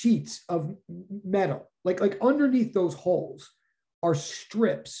sheets of metal. Like underneath those holes are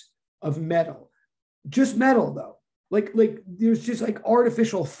strips of metal, just metal though. Like there's just like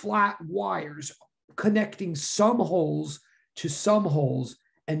artificial flat wires connecting some holes to some holes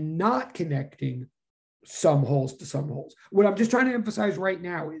and not connecting some holes to some holes. What I'm just trying to emphasize right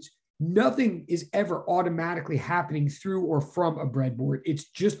now is nothing is ever automatically happening through or from a breadboard. It's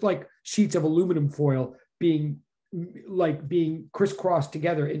just like sheets of aluminum foil being crisscrossed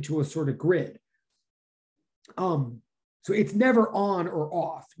together into a sort of grid. So it's never on or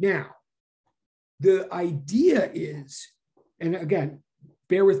off. Now, the idea is, and again,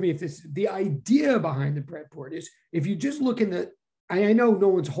 bear with me if the idea behind the breadboard is, if you just look in I know no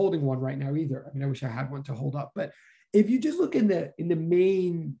one's holding one right now either. I mean, I wish I had one to hold up, but if you just look in the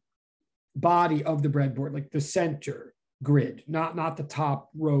main body of the breadboard, like the center grid, not the top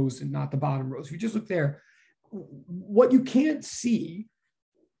rows and not the bottom rows. If you just look there, what you can't see,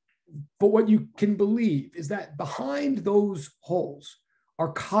 but what you can believe is that behind those holes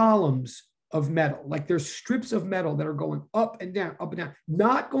are columns of metal. Like there's strips of metal that are going up and down,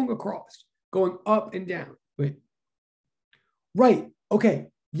 not going across, going up and down. Wait. Right. Okay.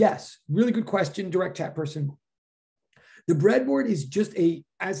 Yes. Really good question, direct chat person. The breadboard is just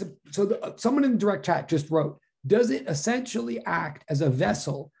someone in the direct chat just wrote, does it essentially act as a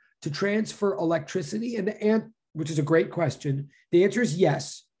vessel to transfer electricity? And which is a great question. The answer is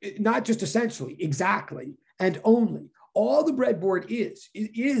yes, not just essentially, exactly, and only. All the breadboard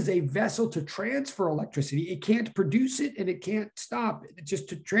is a vessel to transfer electricity. It can't produce it and it can't stop it. It's just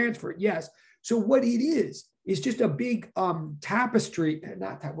to transfer it. Yes. So what it is just a big tapestry,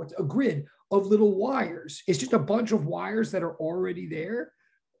 a grid of little wires. It's just a bunch of wires that are already there.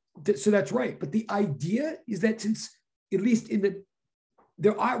 So that's right. But the idea is that since, at least the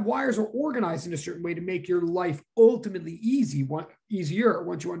wires are organized in a certain way to make your life ultimately easier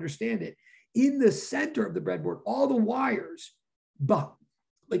once you understand it. In the center of the breadboard, all the wires, but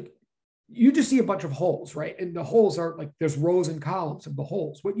like you just see a bunch of holes, right? And the holes are like, there's rows and columns of the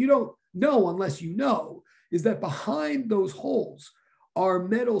holes. What you don't know unless you know is that behind those holes are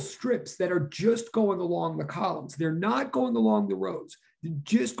metal strips that are just going along the columns. They're not going along the rows. They're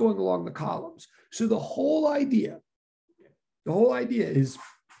just going along the columns. So the whole idea is,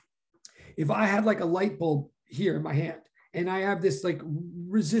 if I had like a light bulb here in my hand and I have this like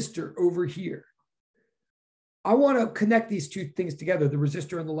resistor over here, I want to connect these two things together, the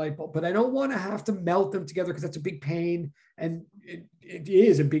resistor and the light bulb, but I don't want to have to melt them together because that's a big pain. And it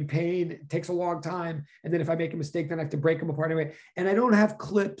is a big pain. It takes a long time. And then if I make a mistake, then I have to break them apart anyway. And I don't have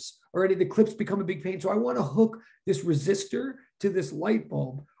clips, or any of the clips become a big pain. So I want to hook this resistor to this light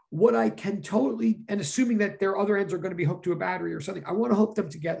bulb. What I can totally, and assuming that their other ends are going to be hooked to a battery or something, I want to hook them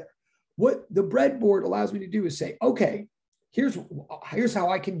together. What the breadboard allows me to do is say, okay, here's how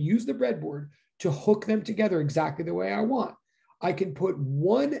I can use the breadboard to hook them together exactly the way I want. I can put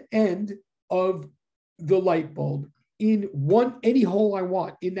one end of the light bulb in any hole I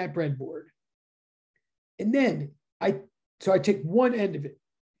want in that breadboard. And then I take one end of it,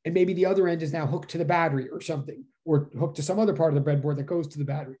 and maybe the other end is now hooked to the battery or something, or hooked to some other part of the breadboard that goes to the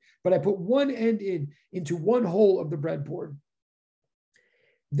battery. But I put one end into one hole of the breadboard.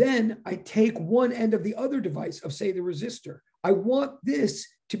 Then I take one end of the other device of, say, the resistor. I want this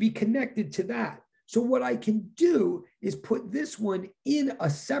to be connected to that. So what I can do is put this one in a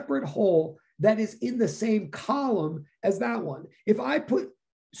separate hole that is in the same column as that one.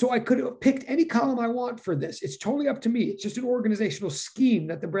 So I could have picked any column I want for this. It's totally up to me. It's just an organizational scheme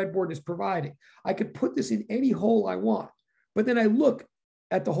that the breadboard is providing. I could put this in any hole I want, but then I look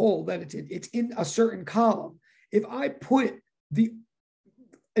at the hole that it's in a certain column. If I put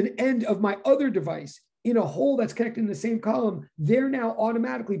an end of my other device in a hole that's connected in the same column, they're now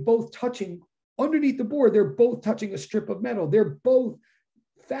automatically both touching underneath the board. They're both touching a strip of metal. They're both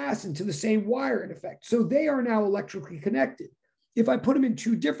fastened to the same wire in effect. So they are now electrically connected. If I put them in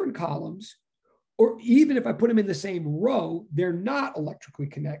two different columns, or even if I put them in the same row, they're not electrically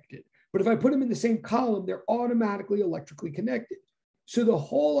connected. But if I put them in the same column, they're automatically electrically connected. So the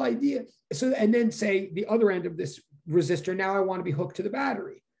whole idea, and then say the other end of this resistor, now I want to be hooked to the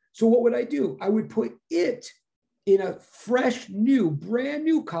battery. So what would I do? I would put it in a fresh, brand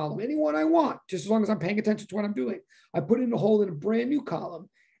new column, any one I want, just as long as I'm paying attention to what I'm doing. I put in a hole in a brand new column.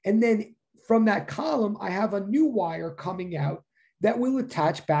 And then from that column, I have a new wire coming out that will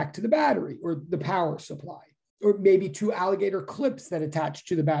attach back to the battery or the power supply, or maybe two alligator clips that attach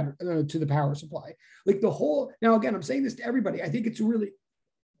to the battery, to the power supply. Like the whole, now again, I'm saying this to everybody. I think it's really,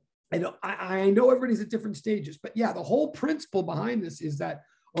 I know everybody's at different stages, but yeah, the whole principle behind this is that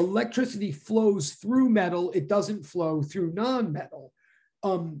Electricity flows through metal. It doesn't flow through non-metal.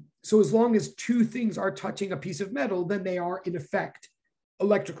 So as long as two things are touching a piece of metal, then they are in effect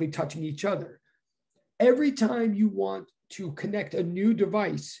electrically touching each other. Every time you want to connect a new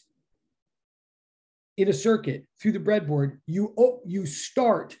device in a circuit through the breadboard, you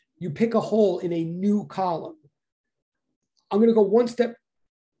pick a hole in a new column. I'm going to go one step,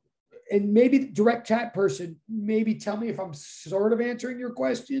 and maybe the direct chat person, maybe tell me if I'm sort of answering your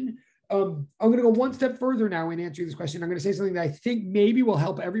question. I'm going to go one step further now in answering this question. I'm going to say something that I think maybe will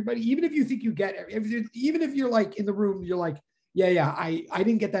help everybody, even if you think you get it. Even if you're like in the room, you're like, yeah, I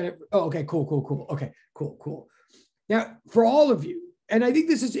didn't get that. Oh, okay, cool. Okay, cool. Now, for all of you, and I think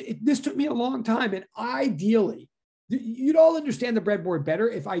this took me a long time, and ideally, you'd all understand the breadboard better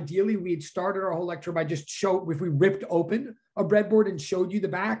if ideally we had started our whole lecture by just if we ripped open a breadboard and showed you the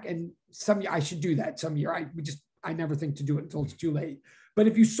back. And some year I should do that. Some year I never think to do it until it's too late. But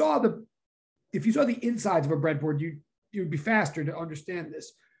if you saw the insides of a breadboard, you'd be faster to understand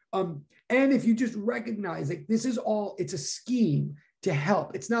this. And if you just recognize that it's a scheme to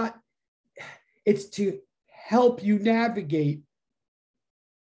help. It's to help you navigate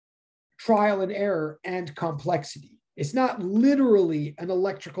trial and error and complexity. It's not literally an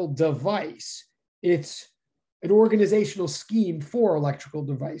electrical device. It's an organizational scheme for electrical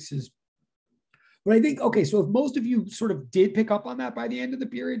devices. But I think, okay, so if most of you sort of did pick up on that by the end of the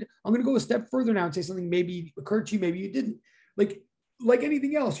period, I'm going to go a step further now and say something maybe occurred to you, maybe you didn't. Like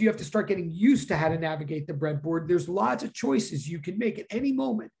anything else, you have to start getting used to how to navigate the breadboard. There's lots of choices you can make at any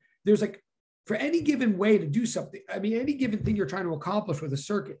moment. There's for any given way to do something, any given thing you're trying to accomplish with a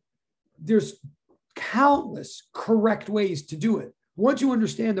circuit, there's countless correct ways to do it. Once you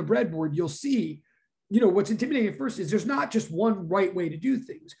understand the breadboard, you'll see, what's intimidating at first is there's not just one right way to do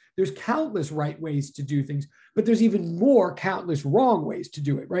things. There's countless right ways to do things, but there's even more countless wrong ways to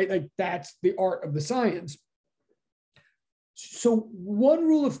do it, right? That's the art of the science. So one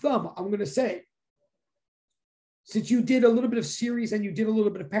rule of thumb, I'm going to say, since you did a little bit of series and you did a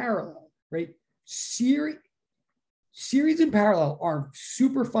little bit of parallel, right? Series and parallel are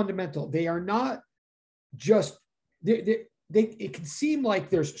super fundamental. They are not just, it can seem like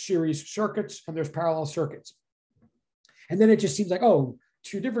there's series circuits and there's parallel circuits. And then it just seems like, oh,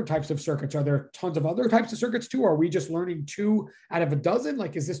 two different types of circuits. Are there tons of other types of circuits too? Are we just learning 2 out of a dozen?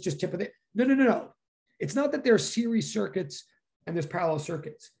 Is this just tip of the, no. It's not that there are series circuits and there's parallel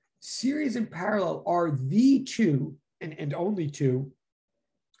circuits. Series and parallel are the two and only 2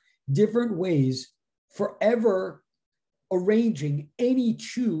 different ways for ever arranging any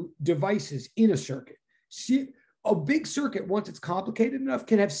 2 devices in a circuit. A big circuit, once it's complicated enough,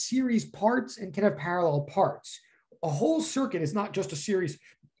 can have series parts and can have parallel parts. A whole circuit is not just a series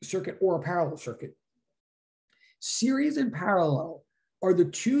circuit or a parallel circuit. Series and parallel are the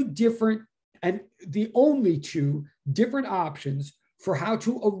 2 different and the only 2 different options for how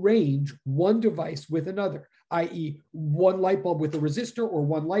to arrange one device with another, i.e. one light bulb with a resistor, or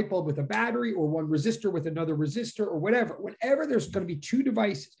one light bulb with a battery, or one resistor with another resistor, or whatever. Whenever there's going to be 2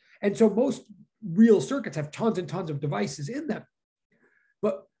 devices. And so most real circuits have tons and tons of devices in them.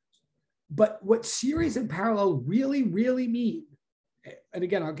 But what series and parallel really, really mean, and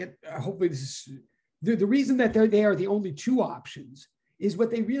again, hopefully this is, the reason that they are the only 2 options is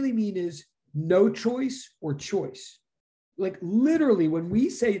what they really mean is no choice or choice. Literally, when we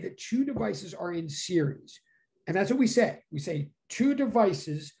say that 2 devices are in series, and that's what we say 2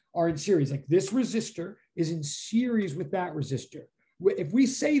 devices are in series, like this resistor is in series with that resistor. If we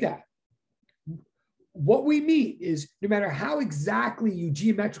say that, what we mean is no matter how exactly you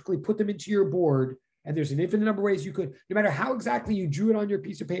geometrically put them into your board, and there's an infinite number of ways you could, no matter how exactly you drew it on your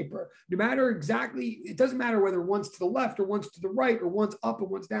piece of paper, no matter exactly, it doesn't matter whether one's to the left or one's to the right or one's up and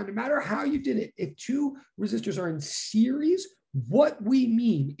one's down, no matter how you did it, if 2 resistors are in series, what we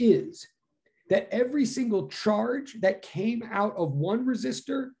mean is that every single charge that came out of one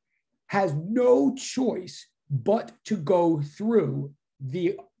resistor has no choice but to go through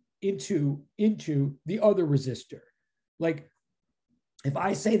into the other resistor. If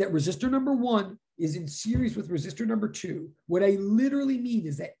I say that resistor number 1 is in series with resistor number 2, what I literally mean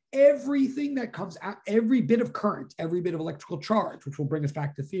is that everything that comes out, every bit of current, every bit of electrical charge, which will bring us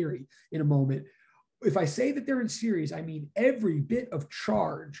back to theory in a moment, if I say that they're in series, I mean every bit of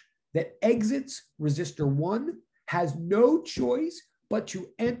charge that exits resistor 1 has no choice but to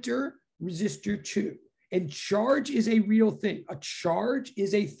enter resistor 2. And charge is a real thing. A charge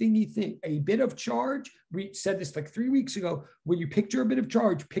is a thingy thing. A bit of charge, we said this 3 weeks ago, when you picture a bit of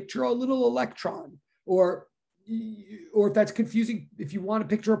charge, picture a little electron or or if that's confusing, if you want to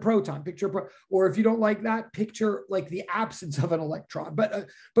picture a proton, or if you don't like that, picture like the absence of an electron. But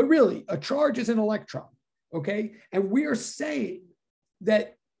really, a charge is an electron, okay? And we are saying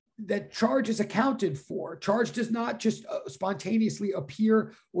that charge is accounted for. Charge does not just spontaneously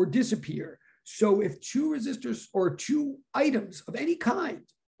appear or disappear. So if two resistors or two items of any kind,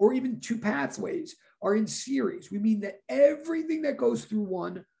 or even two pathways are in series, we mean that everything that goes through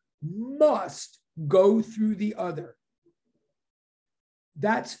one must go through the other.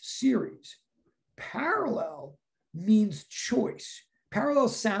 That's series. Parallel means choice. Parallel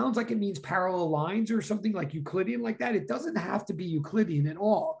sounds like it means parallel lines or something like Euclidean like that. It doesn't have to be Euclidean at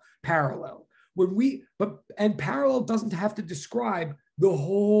all, parallel. And parallel doesn't have to describe the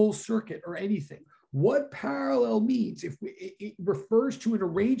whole circuit or anything. What parallel means, it refers to an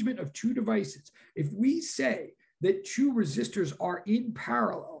arrangement of two devices. If we say that two resistors are in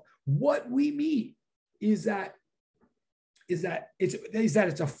parallel, what we mean is that it's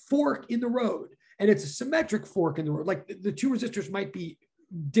a fork in the road, and it's a symmetric fork in the road. Like the two resistors might be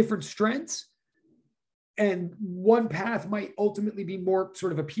different strengths, and one path might ultimately be more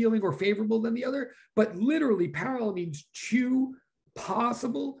sort of appealing or favorable than the other. But literally, parallel means two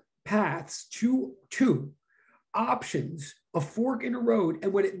possible paths, two options, a fork in a road.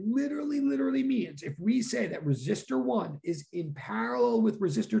 And what it literally means, if we say that resistor 1 is in parallel with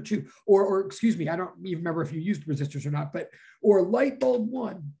resistor 2, or excuse me, I don't even remember if you used resistors or not, or light bulb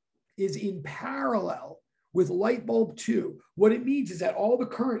 1 is in parallel with light bulb 2, what it means is that all the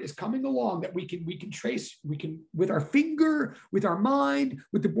current is coming along that we can trace, with our finger, with our mind,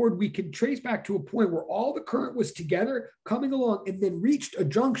 with the board, we can trace back to a point where all the current was together coming along and then reached a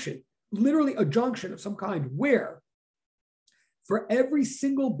junction, literally a junction of some kind, where for every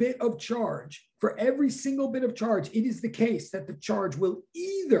single bit of charge, it is the case that the charge will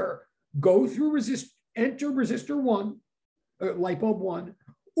either go through enter resistor 1, light bulb 1,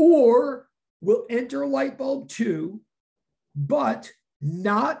 or will enter light bulb 2, but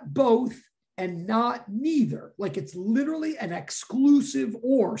not both and not neither. Like it's literally an exclusive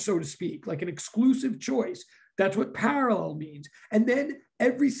or, so to speak, like an exclusive choice. That's what parallel means. And then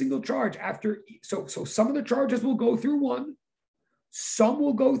every single charge after, so some of the charges will go through one, some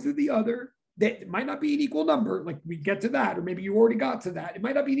will go through the other. That might not be an equal number, like we get to that, or maybe you already got to that. It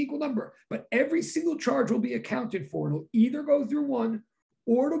might not be an equal number, but every single charge will be accounted for. It'll either go through one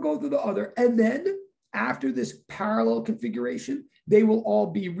or it'll go through the other. And then after this parallel configuration, they will all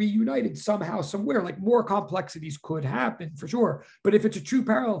be reunited somehow, somewhere. Like more complexities could happen for sure. But if it's a true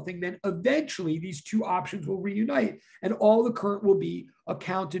parallel thing, then eventually these two options will reunite and all the current will be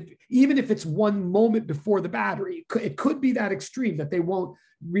accounted, even if it's one moment before the battery. It could be that extreme that they won't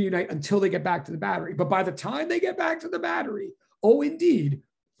reunite until they get back to the battery. But by the time they get back to the battery, oh, indeed,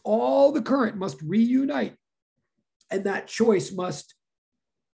 all the current must reunite and that choice must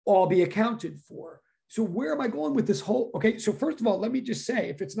all be accounted for. So where am I going with this whole, okay, so first of all, let me just say,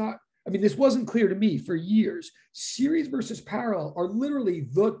 if it's not, I mean, this wasn't clear to me for years. Series versus parallel are literally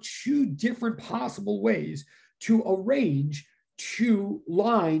the two different possible ways to arrange two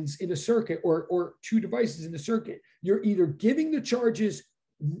lines in a circuit or two devices in a circuit. You're either giving the charges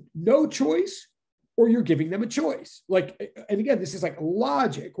no choice or you're giving them a choice. Like, and again, this is like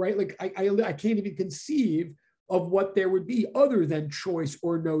logic, right? Like I can't even conceive of what there would be other than choice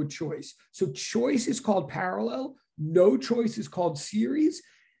or no choice. So choice is called parallel, no choice is called series.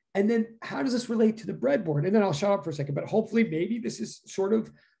 And then how does this relate to the breadboard? And then I'll shut up for a second, but hopefully maybe this is sort of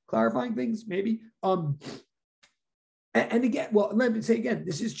clarifying things, maybe. And again, well, let me say again,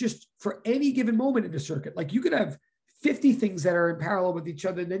 this is just for any given moment in the circuit. Like you could have 50 things that are in parallel with each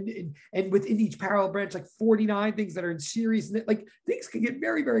other, and within each parallel branch, like 49 things that are in series. And like things can get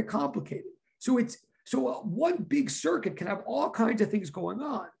very, very complicated. So one big circuit can have all kinds of things going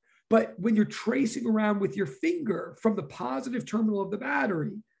on. But when you're tracing around with your finger from the positive terminal of the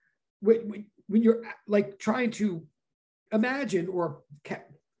battery, when you're like trying to imagine or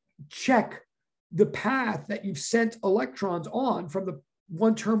check the path that you've sent electrons on from the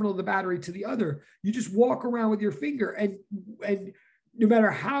one terminal of the battery to the other, you just walk around with your finger, and no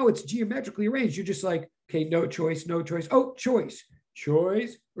matter how it's geometrically arranged, you're just like, okay, no choice, no choice. Oh, choice.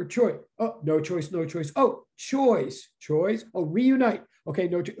 Choice or choice. Oh, no choice, no choice. Oh, choice. Oh, reunite. Okay,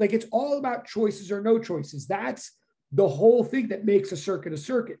 no, like it's all about choices or no choices. That's the whole thing that makes a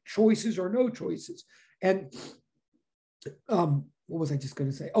circuit, choices or no choices. And what was I just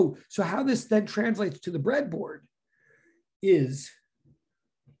going to say? Oh, so how this then translates to the breadboard is,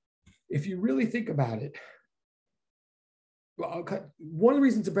 if you really think about it, well, one of the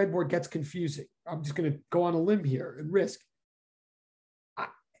reasons the breadboard gets confusing, I'm just going to go on a limb here and risk.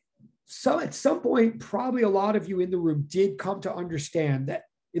 So at some point, probably a lot of you in the room did come to understand that,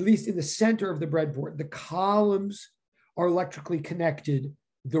 at least in the center of the breadboard, the columns are electrically connected,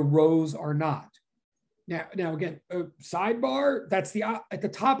 the rows are not. Now again, sidebar, that's at the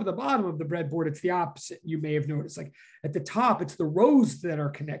top of the bottom of the breadboard, it's the opposite. You may have noticed, like at the top, it's the rows that are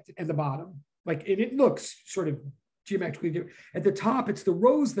connected, and the bottom, like it looks sort of geometrically different. At the top, it's the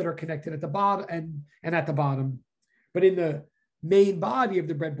rows that are connected at the bottom and at the bottom. But in the main body of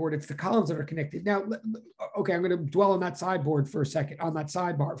the breadboard, it's the columns that are connected. Now, okay, I'm going to dwell on that sidebar for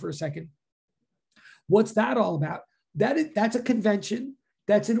a second. What's that all about? That's a convention.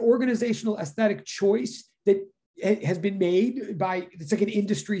 That's an organizational aesthetic choice that has been made by, it's like an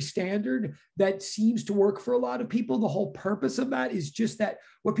industry standard that seems to work for a lot of people. The whole purpose of that is just that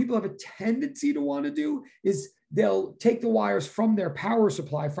what people have a tendency to want to do is they'll take the wires from their power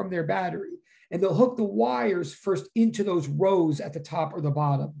supply, from their battery, and they'll hook the wires first into those rows at the top or the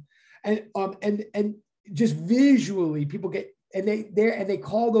bottom. And just visually, people get, and they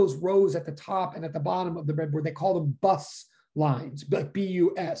call those rows at the top and at the bottom of the breadboard, they call them bus lines, like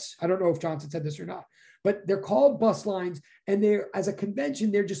BUS. I don't know if Johnson said this or not, but they're called bus lines. And they're, as a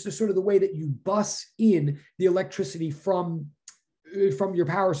convention, they're just sort of the way that you bus in the electricity from your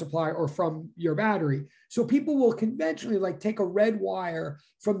power supply or from your battery. So people will conventionally like take a red wire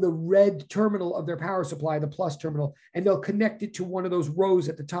from the red terminal of their power supply, the plus terminal, and they'll connect it to one of those rows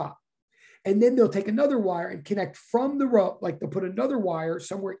at the top. And then they'll take another wire and connect from the row, like they'll put another wire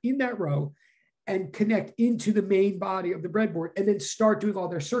somewhere in that row and connect into the main body of the breadboard, and then start doing all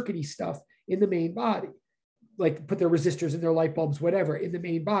their circuity stuff in the main body, like put their resistors and their light bulbs, whatever, in the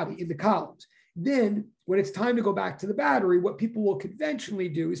main body, in the columns. Then when it's time to go back to the battery, what people will conventionally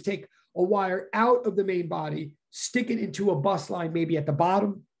do is take a wire out of the main body, stick it into a bus line, maybe at the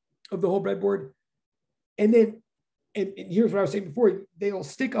bottom of the whole breadboard. And then, and here's what I was saying before, they'll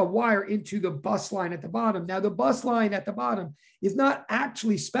stick a wire into the bus line at the bottom. Now the bus line at the bottom is not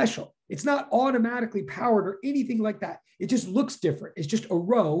actually special. It's not automatically powered or anything like that. It just looks different. It's just a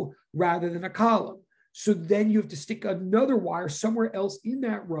row rather than a column. So then you have to stick another wire somewhere else in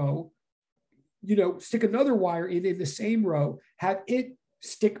that row, stick another wire in the same row, have it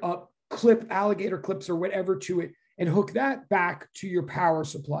stick up alligator clips or whatever to it, and hook that back to your power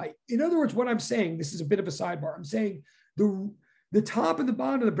supply. In other words, what I'm saying, this is a bit of a sidebar. I'm saying the top and the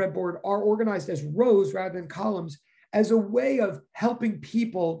bottom of the breadboard are organized as rows rather than columns, as a way of helping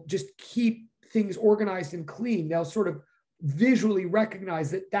people just keep things organized and clean. They'll sort of visually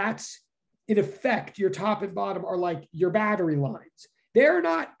recognize that that's, in effect, your top and bottom are like your battery lines. They're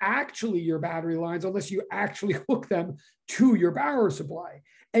not actually your battery lines unless you actually hook them to your power supply.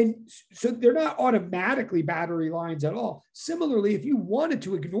 And so they're not automatically battery lines at all. Similarly, if you wanted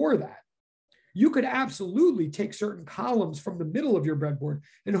to ignore that, you could absolutely take certain columns from the middle of your breadboard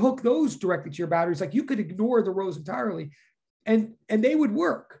and hook those directly to your batteries. Like you could ignore the rows entirely and they would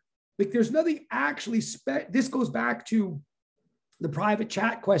work. Like there's nothing actually, this goes back to the private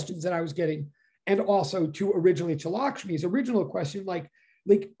chat questions that I was getting, and also to originally Chalakshmi's original question, like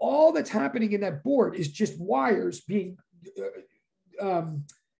all that's happening in that board is just wires being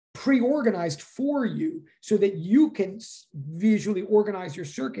pre-organized for you so that you can visually organize your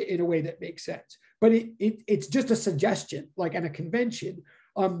circuit in a way that makes sense. But it's just a suggestion, like in a convention.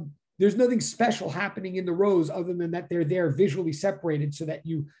 There's nothing special happening in the rows other than that they're there visually separated so that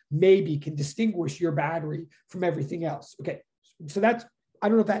you maybe can distinguish your battery from everything else. Okay, so that's, I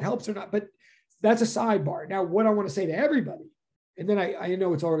don't know if that helps or not, but that's a sidebar. Now, what I want to say to everybody, and then I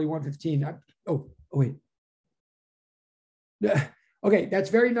know it's already 1:15. Oh, wait. Okay, that's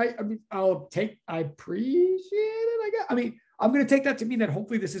very nice. I mean, I appreciate it, I guess. I mean, I'm going to take that to mean that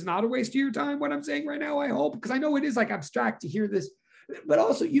hopefully this is not a waste of your time, what I'm saying right now, I hope, because I know it is like abstract to hear this, but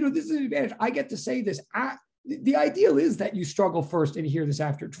also, this is an advantage. I get to say this. The ideal is that you struggle first and hear this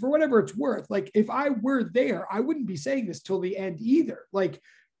after, for whatever it's worth. Like if I were there, I wouldn't be saying this till the end either. Like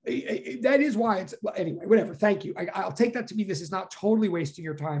that is why it's, well, anyway, whatever. Thank you. I'll take that to mean this is not totally wasting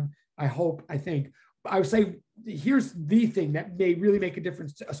your time. I hope, I think. I would say, here's the thing that may really make a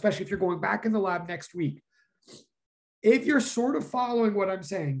difference, especially if you're going back in the lab next week. If you're sort of following what I'm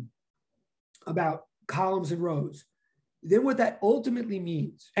saying about columns and rows, then what that ultimately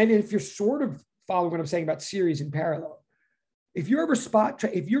means, and if you're sort of following what I'm saying about series and parallel, if you're ever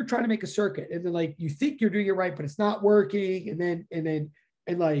if you're trying to make a circuit and then like you think you're doing it right, but it's not working, and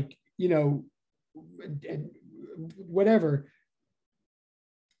like, and whatever,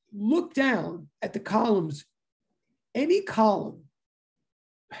 look down at the columns. Any column,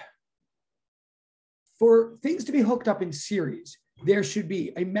 for things to be hooked up in series, there should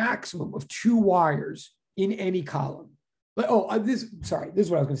be a maximum of 2 wires in any column. this is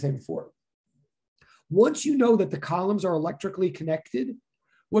what I was going to say before. Once you know that the columns are electrically connected,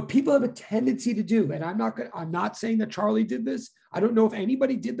 what people have a tendency to do, and I'm not saying that Charlie did this. I don't know if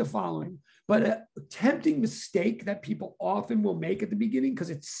anybody did the following, but a tempting mistake that people often will make at the beginning because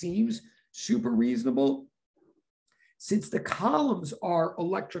it seems super reasonable. Since the columns are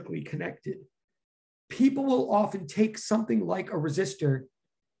electrically connected, people will often take something like a resistor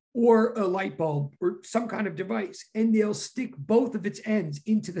or a light bulb or some kind of device, and they'll stick both of its ends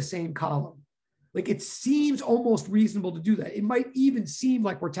into the same column. Like it seems almost reasonable to do that. It might even seem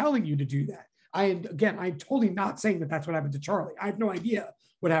like we're telling you to do that. I'm totally not saying that that's what happened to Charlie. I have no idea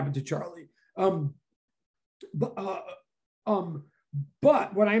what happened to Charlie. But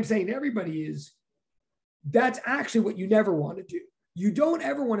what I'm saying to everybody is that's actually what you never want to do. You don't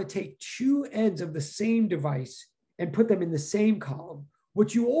ever want to take two ends of the same device and put them in the same column.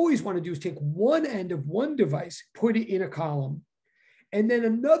 What you always want to do is take one end of one device, put it in a column, and then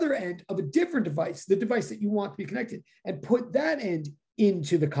another end of a different device, the device that you want to be connected, and put that end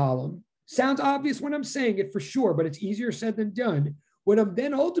into the column. Sounds obvious when I'm saying it for sure, but it's easier said than done. What I'm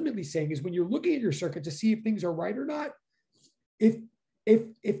then ultimately saying is when you're looking at your circuit to see if things are right or not, if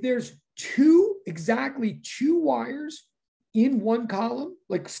there's exactly two wires in one column,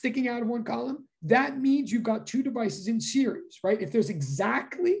 like sticking out of one column, that means you've got two devices in series, right? If there's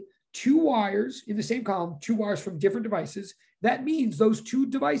exactly two wires in the same column, two wires from different devices, that means those two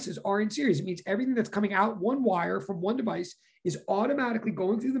devices are in series. It means everything that's coming out one wire from one device is automatically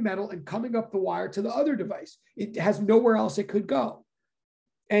going through the metal and coming up the wire to the other device. It has nowhere else it could go.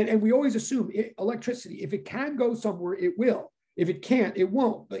 And we always assume electricity, if it can go somewhere, it will. If it can't, it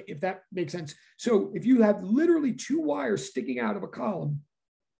won't, but if that makes sense. So if you have literally two wires sticking out of a column,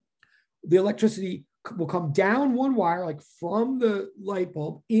 the electricity will come down one wire, like from the light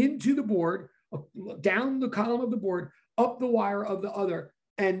bulb into the board, down the column of the board, up the wire of the other,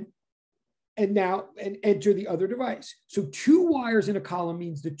 and enter the other device. So two wires in a column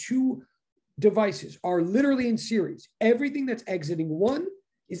means the two devices are literally in series. Everything that's exiting one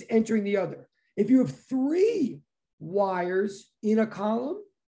is entering the other. If you have three wires in a column,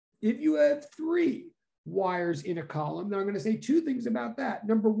 now I'm going to say two things about that.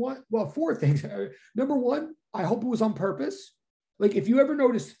 Four things. Number one, I hope it was on purpose. Like if you ever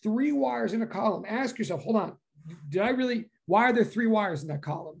notice three wires in a column, ask yourself, hold on, why are there three wires in that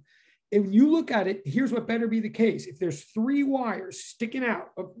column? And when you look at it, here's what better be the case. If there's three wires sticking out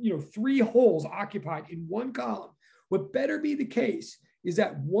of, three holes occupied in one column, what better be the case is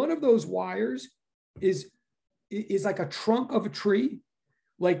that one of those wires is like a trunk of a tree.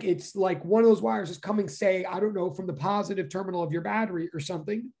 Like it's like one of those wires is coming, say, I don't know, from the positive terminal of your battery or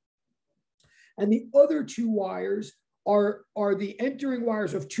something. And the other two wires are the entering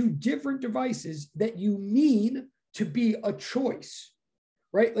wires of two different devices that you mean to be a choice,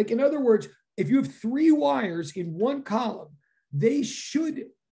 right? Like in other words, if you have three wires in one column, they should,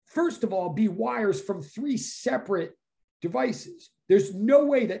 first of all, be wires from three separate devices. There's no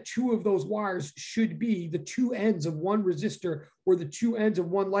way that two of those wires should be the two ends of one resistor or the two ends of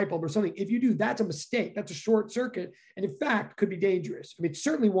one light bulb or something. If you do, that's a mistake. That's a short circuit. And in fact, could be dangerous. I mean, it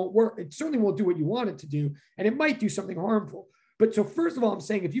certainly won't work. It certainly won't do what you want it to do. And it might do something harmful. But so first of all, I'm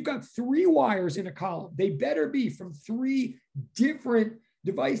saying if you've got three wires in a column, they better be from three different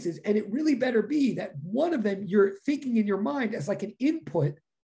devices. And it really better be that one of them you're thinking in your mind as like an input,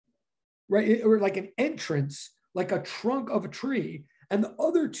 right? Or like an entrance, like a trunk of a tree, and the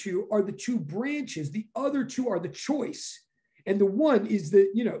other two are the two branches. The other two are the choice, and the one is the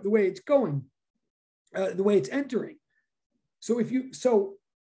way it's going, the way it's entering. So if you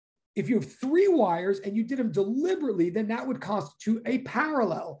have three wires and you did them deliberately, then that would constitute a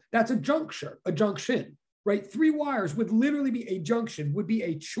parallel. That's a junction, right? Three wires would literally be a junction, would be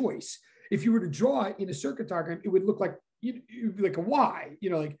a choice. If you were to draw it in a circuit diagram, it would look like it would be like a Y,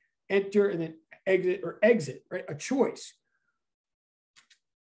 like enter and then exit, right? A choice.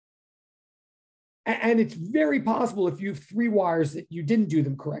 And it's very possible if you have three wires that you didn't do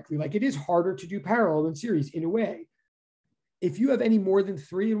them correctly. Like it is harder to do parallel than series in a way. If you have any more than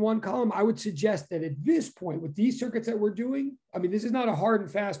three in one column, I would suggest that at this point with these circuits that we're doing, I mean, this is not a hard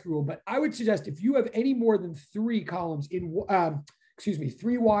and fast rule, but I would suggest if you have any more than three columns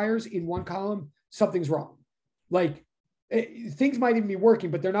three wires in one column, something's wrong. Like things might even be working,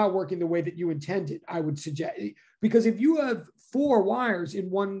 but they're not working the way that you intended, I would suggest. Because if you have four wires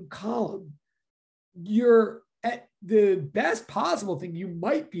in one column, you're at the best possible thing you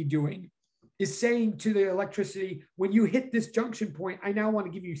might be doing is saying to the electricity, when you hit this junction point, I now want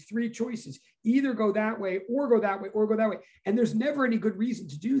to give you three choices, either go that way or go that way or go that way. And there's never any good reason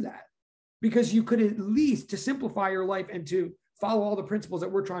to do that. because you could at least, to simplify your life and to follow all the principles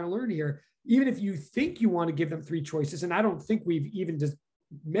that we're trying to learn here, even if you think you want to give them three choices, and I don't think we've even just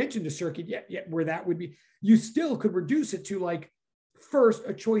mentioned a circuit yet where that would be, you still could reduce it to like, first,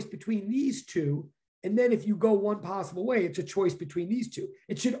 a choice between these two. And then if you go one possible way, it's a choice between these two.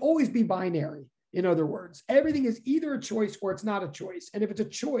 It should always be binary. In other words, everything is either a choice or it's not a choice. And if it's a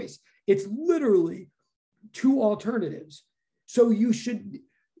choice, it's literally two alternatives. So you should,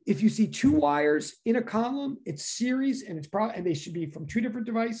 if you see two wires in a column, it's series and and they should be from two different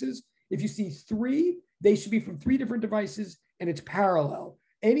devices. If you see three, they should be from three different devices and it's parallel.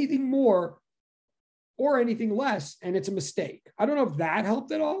 Anything more or anything less, and it's a mistake. I don't know if that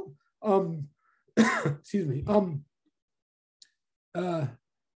helped at all. Excuse me.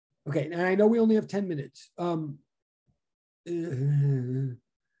 Okay, and I know we only have 10 minutes. Okay,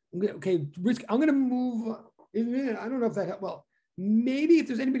 I'm going to move. I don't know if that helped. Well, maybe if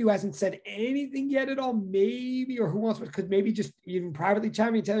there's anybody who hasn't said anything yet at all, maybe, or who wants, could maybe just even privately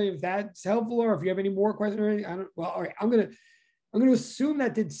chat me and tell me if that's helpful, or if you have any more questions or anything. I don't. Well, all right. I'm going to assume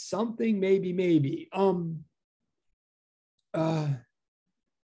that did something. Maybe.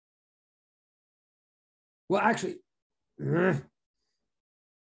 Well, actually.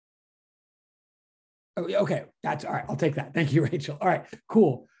 Oh, okay, that's all right. I'll take that. Thank you, Rachel. All right,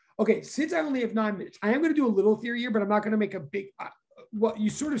 cool. Okay, since I only have 9 minutes, I am going to do a little theory here, but I'm not going to make a big. Well, you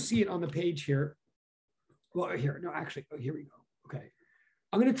sort of see it on the page here. Well, here, no, actually, oh, here we go. Okay,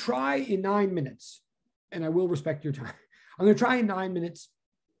 I'm going to try in 9 minutes, and I will respect your time. I'm going to try in 9 minutes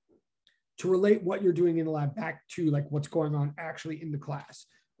to relate what you're doing in the lab back to like what's going on actually in the class.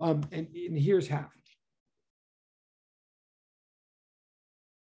 And here's how.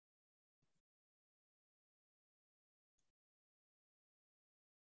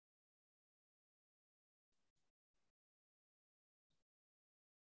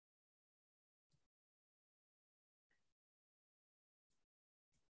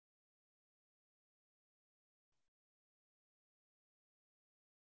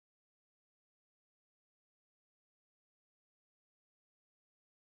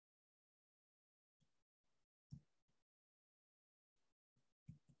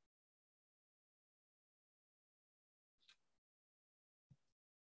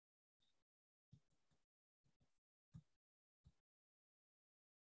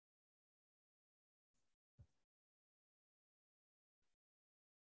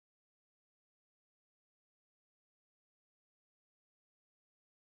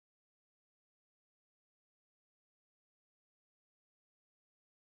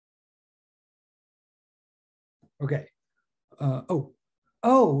 Okay.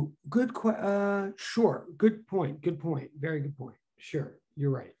 Good. Sure. Good point. Good point. Very good point. Sure.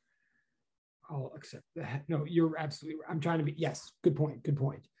 You're right. I'll accept that. No, you're absolutely right. I'm trying to be, yes. Good point. Good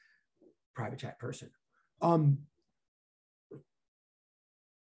point. Private chat person.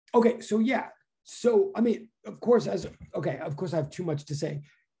 Okay. So yeah. So, I mean, of course, I have too much to say.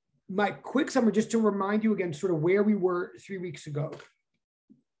 My quick summary, just to remind you again, sort of where we were 3 weeks ago.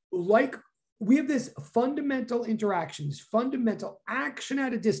 Like, we have this fundamental interactions, fundamental action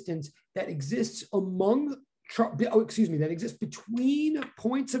at a distance that exists that exists between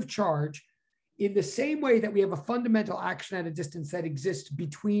points of charge in the same way that we have a fundamental action at a distance that exists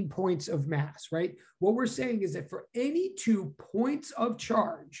between points of mass, right? What we're saying is that for any 2 points of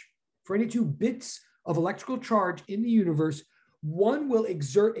charge, for any 2 bits of electrical charge in the universe, one will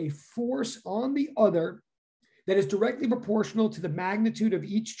exert a force on the other that is directly proportional to the magnitude of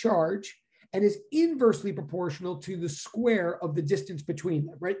each charge and is inversely proportional to the square of the distance between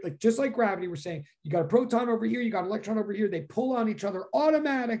them, right? Like, just like gravity, we're saying, you got a proton over here, you got an electron over here, they pull on each other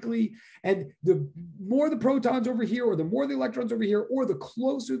automatically. And the more the protons over here, or the more the electrons over here, or the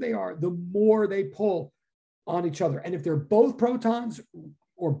closer they are, the more they pull on each other. And if they're both protons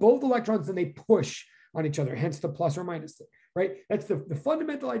or both electrons, then they push on each other, hence the plus or minus thing, right? That's the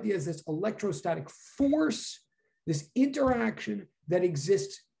fundamental idea, is this electrostatic force, this interaction that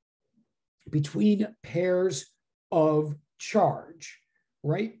exists between pairs of charge,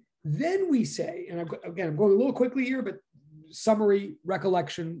 right? Then we say, and I'm going a little quickly here, but summary,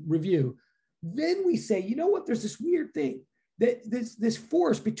 recollection, review. Then we say, you know what? There's this weird thing that this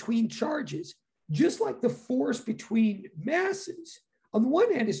force between charges, just like the force between masses, on the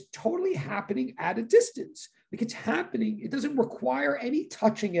one hand, is totally happening at a distance. Like, it's happening, it doesn't require any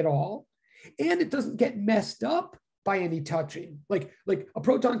touching at all, and it doesn't get messed up by any touching. Like a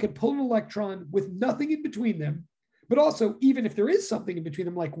proton can pull an electron with nothing in between them, but also, even if there is something in between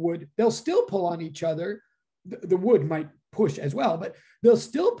them, like wood, they'll still pull on each other. The wood might push as well, but they'll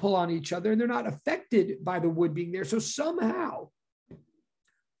still pull on each other, and they're not affected by the wood being there. So somehow,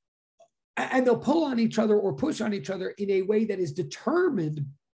 and they'll pull on each other or push on each other in a way that is determined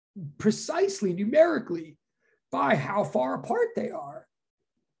precisely numerically by how far apart they are.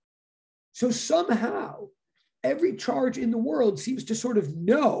 So somehow every charge in the world seems to sort of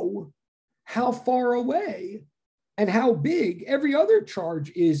know how far away and how big every other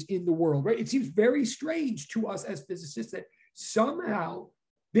charge is in the world, right? It seems very strange to us as physicists that somehow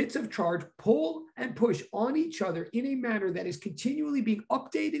bits of charge pull and push on each other in a manner that is continually being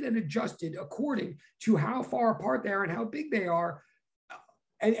updated and adjusted according to how far apart they are and how big they are,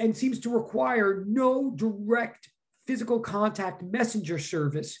 and seems to require no direct physical contact messenger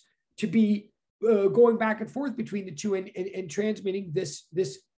service to be going back and forth between the two and transmitting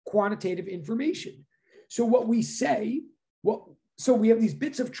this quantitative information. So what we say, so we have these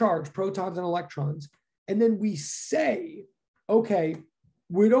bits of charge, protons and electrons, and then we say, okay,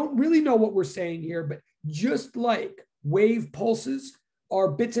 we don't really know what we're saying here, but just like wave pulses are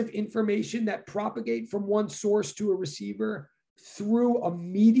bits of information that propagate from one source to a receiver through a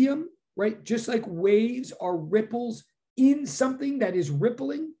medium, right? Just like waves are ripples in something that is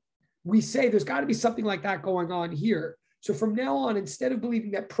rippling, we say there's got to be something like that going on here. So from now on, instead of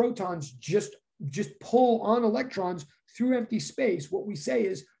believing that protons just pull on electrons through empty space, what we say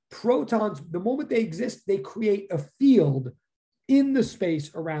is protons, the moment they exist, they create a field in the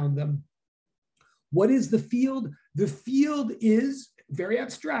space around them. What is the field? The field is very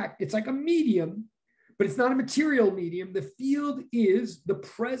abstract. It's like a medium, but it's not a material medium. The field is the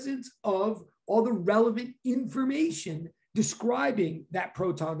presence of all the relevant information describing that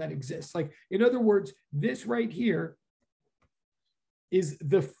proton that exists. Like, in other words, this right here is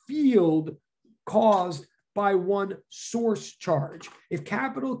the field caused by one source charge. If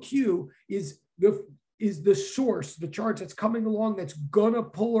capital Q is the source, the charge that's coming along that's gonna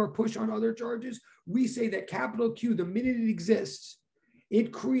pull or push on other charges, we say that capital Q, the minute it exists,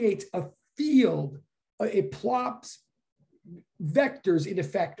 it creates a field, it plops vectors in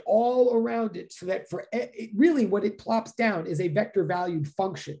effect all around it, so that for it, really what it plops down is a vector valued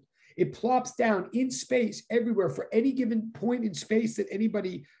function. It plops down in space everywhere for any given point in space that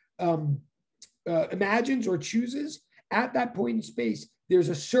anybody imagines or chooses. At that point in space, there's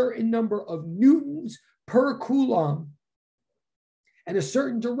a certain number of newtons per coulomb and a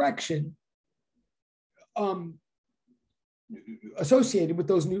certain direction associated with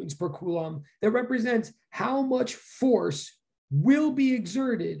those newtons per coulomb that represents how much force will be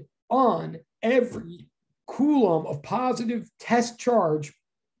exerted on every coulomb of positive test charge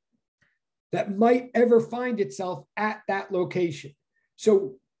that might ever find itself at that location.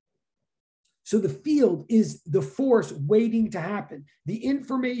 So the field is the force waiting to happen, the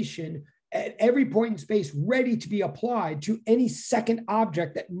information at every point in space ready to be applied to any second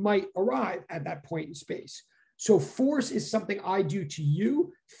object that might arrive at that point in space. So force is something I do to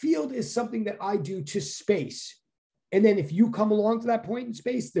you. Field is something that I do to space. And then if you come along to that point in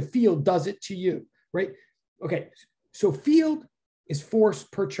space, the field does it to you, right? Okay, so field is force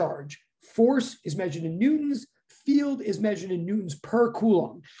per charge. Force is measured in newtons. Field is measured in newtons per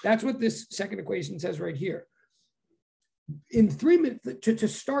coulomb. That's what this second equation says right here. In 3 minutes, to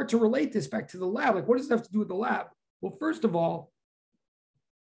start to relate this back to the lab, like what does it have to do with the lab? Well, first of all,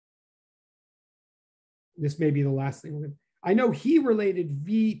 this may be the last thing. I know he related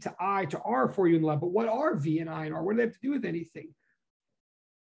V to I to R for you in the lab, but what are V and I and R? What do they have to do with anything?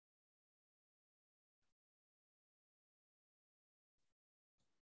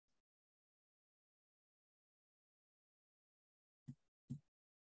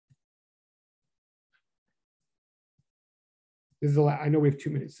 This is the I know we have 2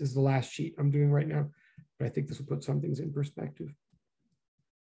 minutes. This is the last sheet I'm doing right now, but I think this will put some things in perspective.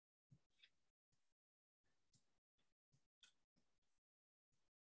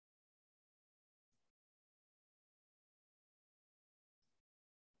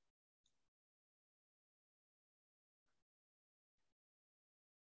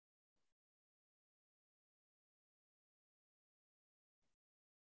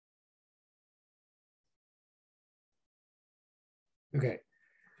 Okay,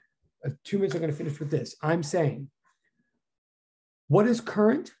 2 minutes, I'm going to finish with this. I'm saying, what is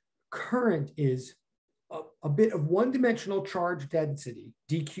current? Current is a bit of one-dimensional charge density,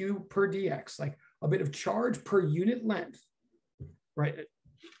 dq per dx, like a bit of charge per unit length, right?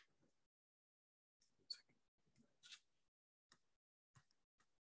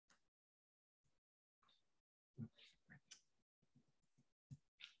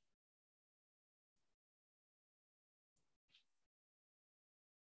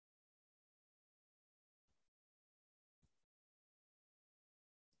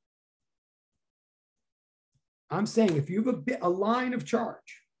 I'm saying if you have a line of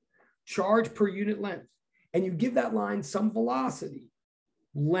charge charge per unit length, and you give that line some velocity,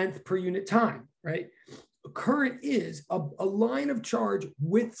 length per unit time, right? A current is a line of charge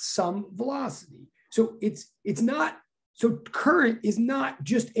with some velocity. So so current is not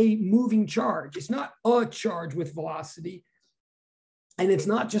just a moving charge. It's not a charge with velocity. And it's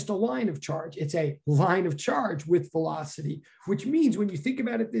not just a line of charge. It's a line of charge with velocity, which means when you think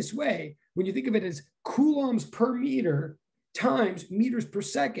about it this way, when you think of it as coulombs per meter times meters per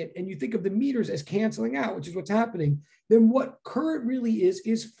second, and you think of the meters as canceling out, which is what's happening, then what current really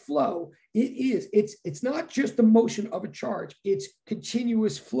is flow. It's not just the motion of a charge, it's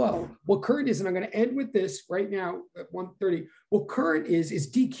continuous flow. What current is, and I'm going to end with this right now at 1:30, what current is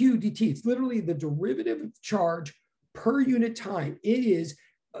dq dt. It's literally the derivative of charge per unit time. It is,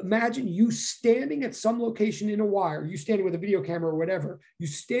 imagine you standing at some location in a wire, you standing with a video camera or whatever, you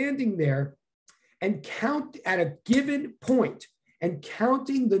standing there and count at a given point and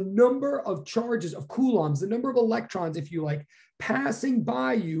counting the number of charges of coulombs, the number of electrons, if you like, passing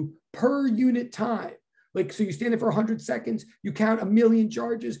by you per unit time. Like, so you stand there for 100 seconds, you count 1,000,000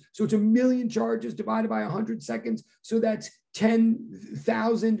 charges. So it's 1,000,000 charges divided by 100 seconds. So that's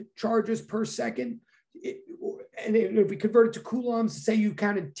 10,000 charges per second. And if we convert it to coulombs, say you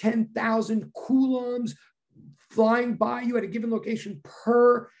counted 10,000 coulombs flying by you at a given location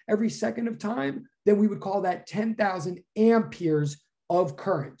per every second of time, then we would call that 10,000 amperes of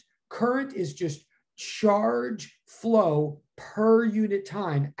current. Current is just charge flow per unit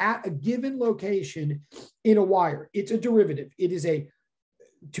time at a given location in a wire. It's a derivative. It is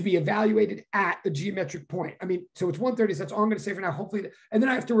to be evaluated at a geometric point. I mean, so it's 1:30, so that's all I'm going to say for now. Hopefully, and then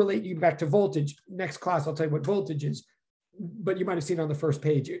I have to relate you back to voltage. Next class, I'll tell you what voltage is, but you might have seen it on the first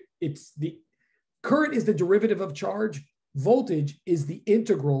page. It's the current is the derivative of charge. Voltage is the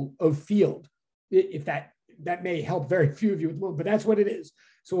integral of field. If that may help very few of you at the moment, but that's what it is.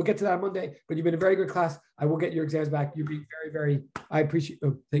 So we'll get to that on Monday, but you've been a very good class. I will get your exams back. You're being very, very, I appreciate,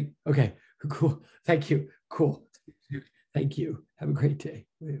 okay, cool. Thank you. Cool. Thank you. Have a great day.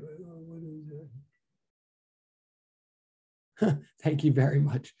 Wait, what is that? Thank you very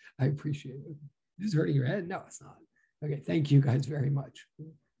much. I appreciate it. Is this hurting your head? No, it's not. Okay. Thank you guys very much.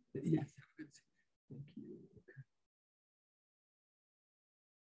 Yes. Thank you.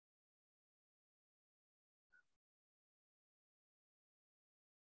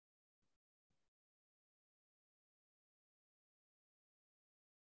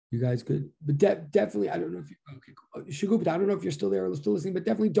 You guys good, but definitely, I don't know if you, okay, cool. Shagupta, I don't know if you're still there or still listening, but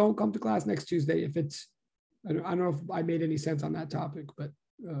definitely don't come to class next Tuesday if it's, I don't know if I made any sense on that topic, but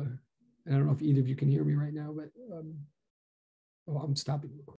I don't know if either of you can hear me right now, but I'm stopping.